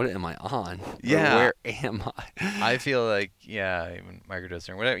what am I on? Yeah, where am I? I feel like even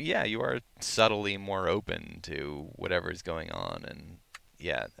microdosing or whatever. Yeah, you are subtly more open to whatever's going on, and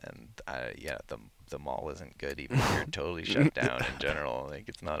the mall isn't good even if you're totally shut down in general. Like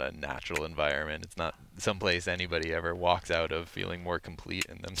it's not a natural environment. It's not someplace anybody ever walks out of feeling more complete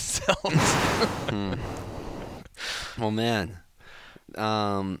in themselves. Well, man,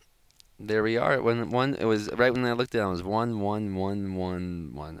 there we are. It was right when I looked down. It was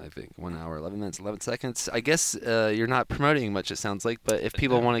 1:11:11. I think 1 hour 11 minutes 11 seconds. I guess you're not promoting much. It sounds like, but if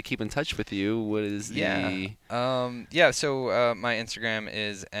people want to keep in touch with you, what is the? So my Instagram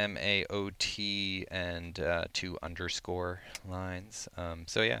is MAOT and 2 underscore lines.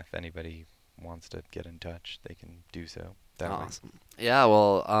 So yeah, if anybody wants to get in touch, they can do so. Awesome. Yeah,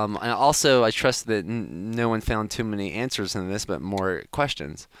 well, I trust that no one found too many answers in this, but more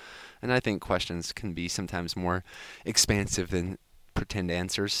questions. And I think questions can be sometimes more expansive than pretend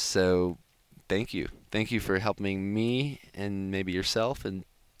answers. So thank you. Thank you for helping me and maybe yourself and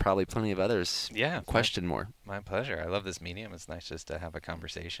probably plenty of others question more. My pleasure. I love this medium. It's nice just to have a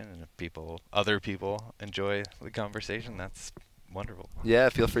conversation, and if other people enjoy the conversation, that's wonderful. Yeah,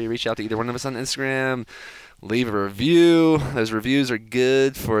 feel free to reach out to either one of us on Instagram. Leave a review. Those reviews are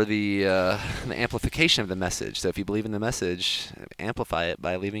good for the amplification of the message. So if you believe in the message, amplify it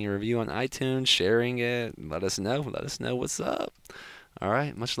by leaving a review on iTunes, sharing it. Let us know. Let us know what's up. All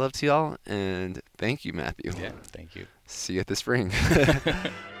right. Much love to y'all, and thank you, Matthew. Yeah, thank you. See you at the spring.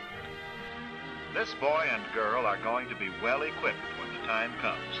 This boy and girl are going to be well equipped when the time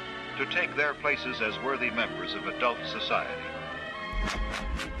comes to take their places as worthy members of adult society.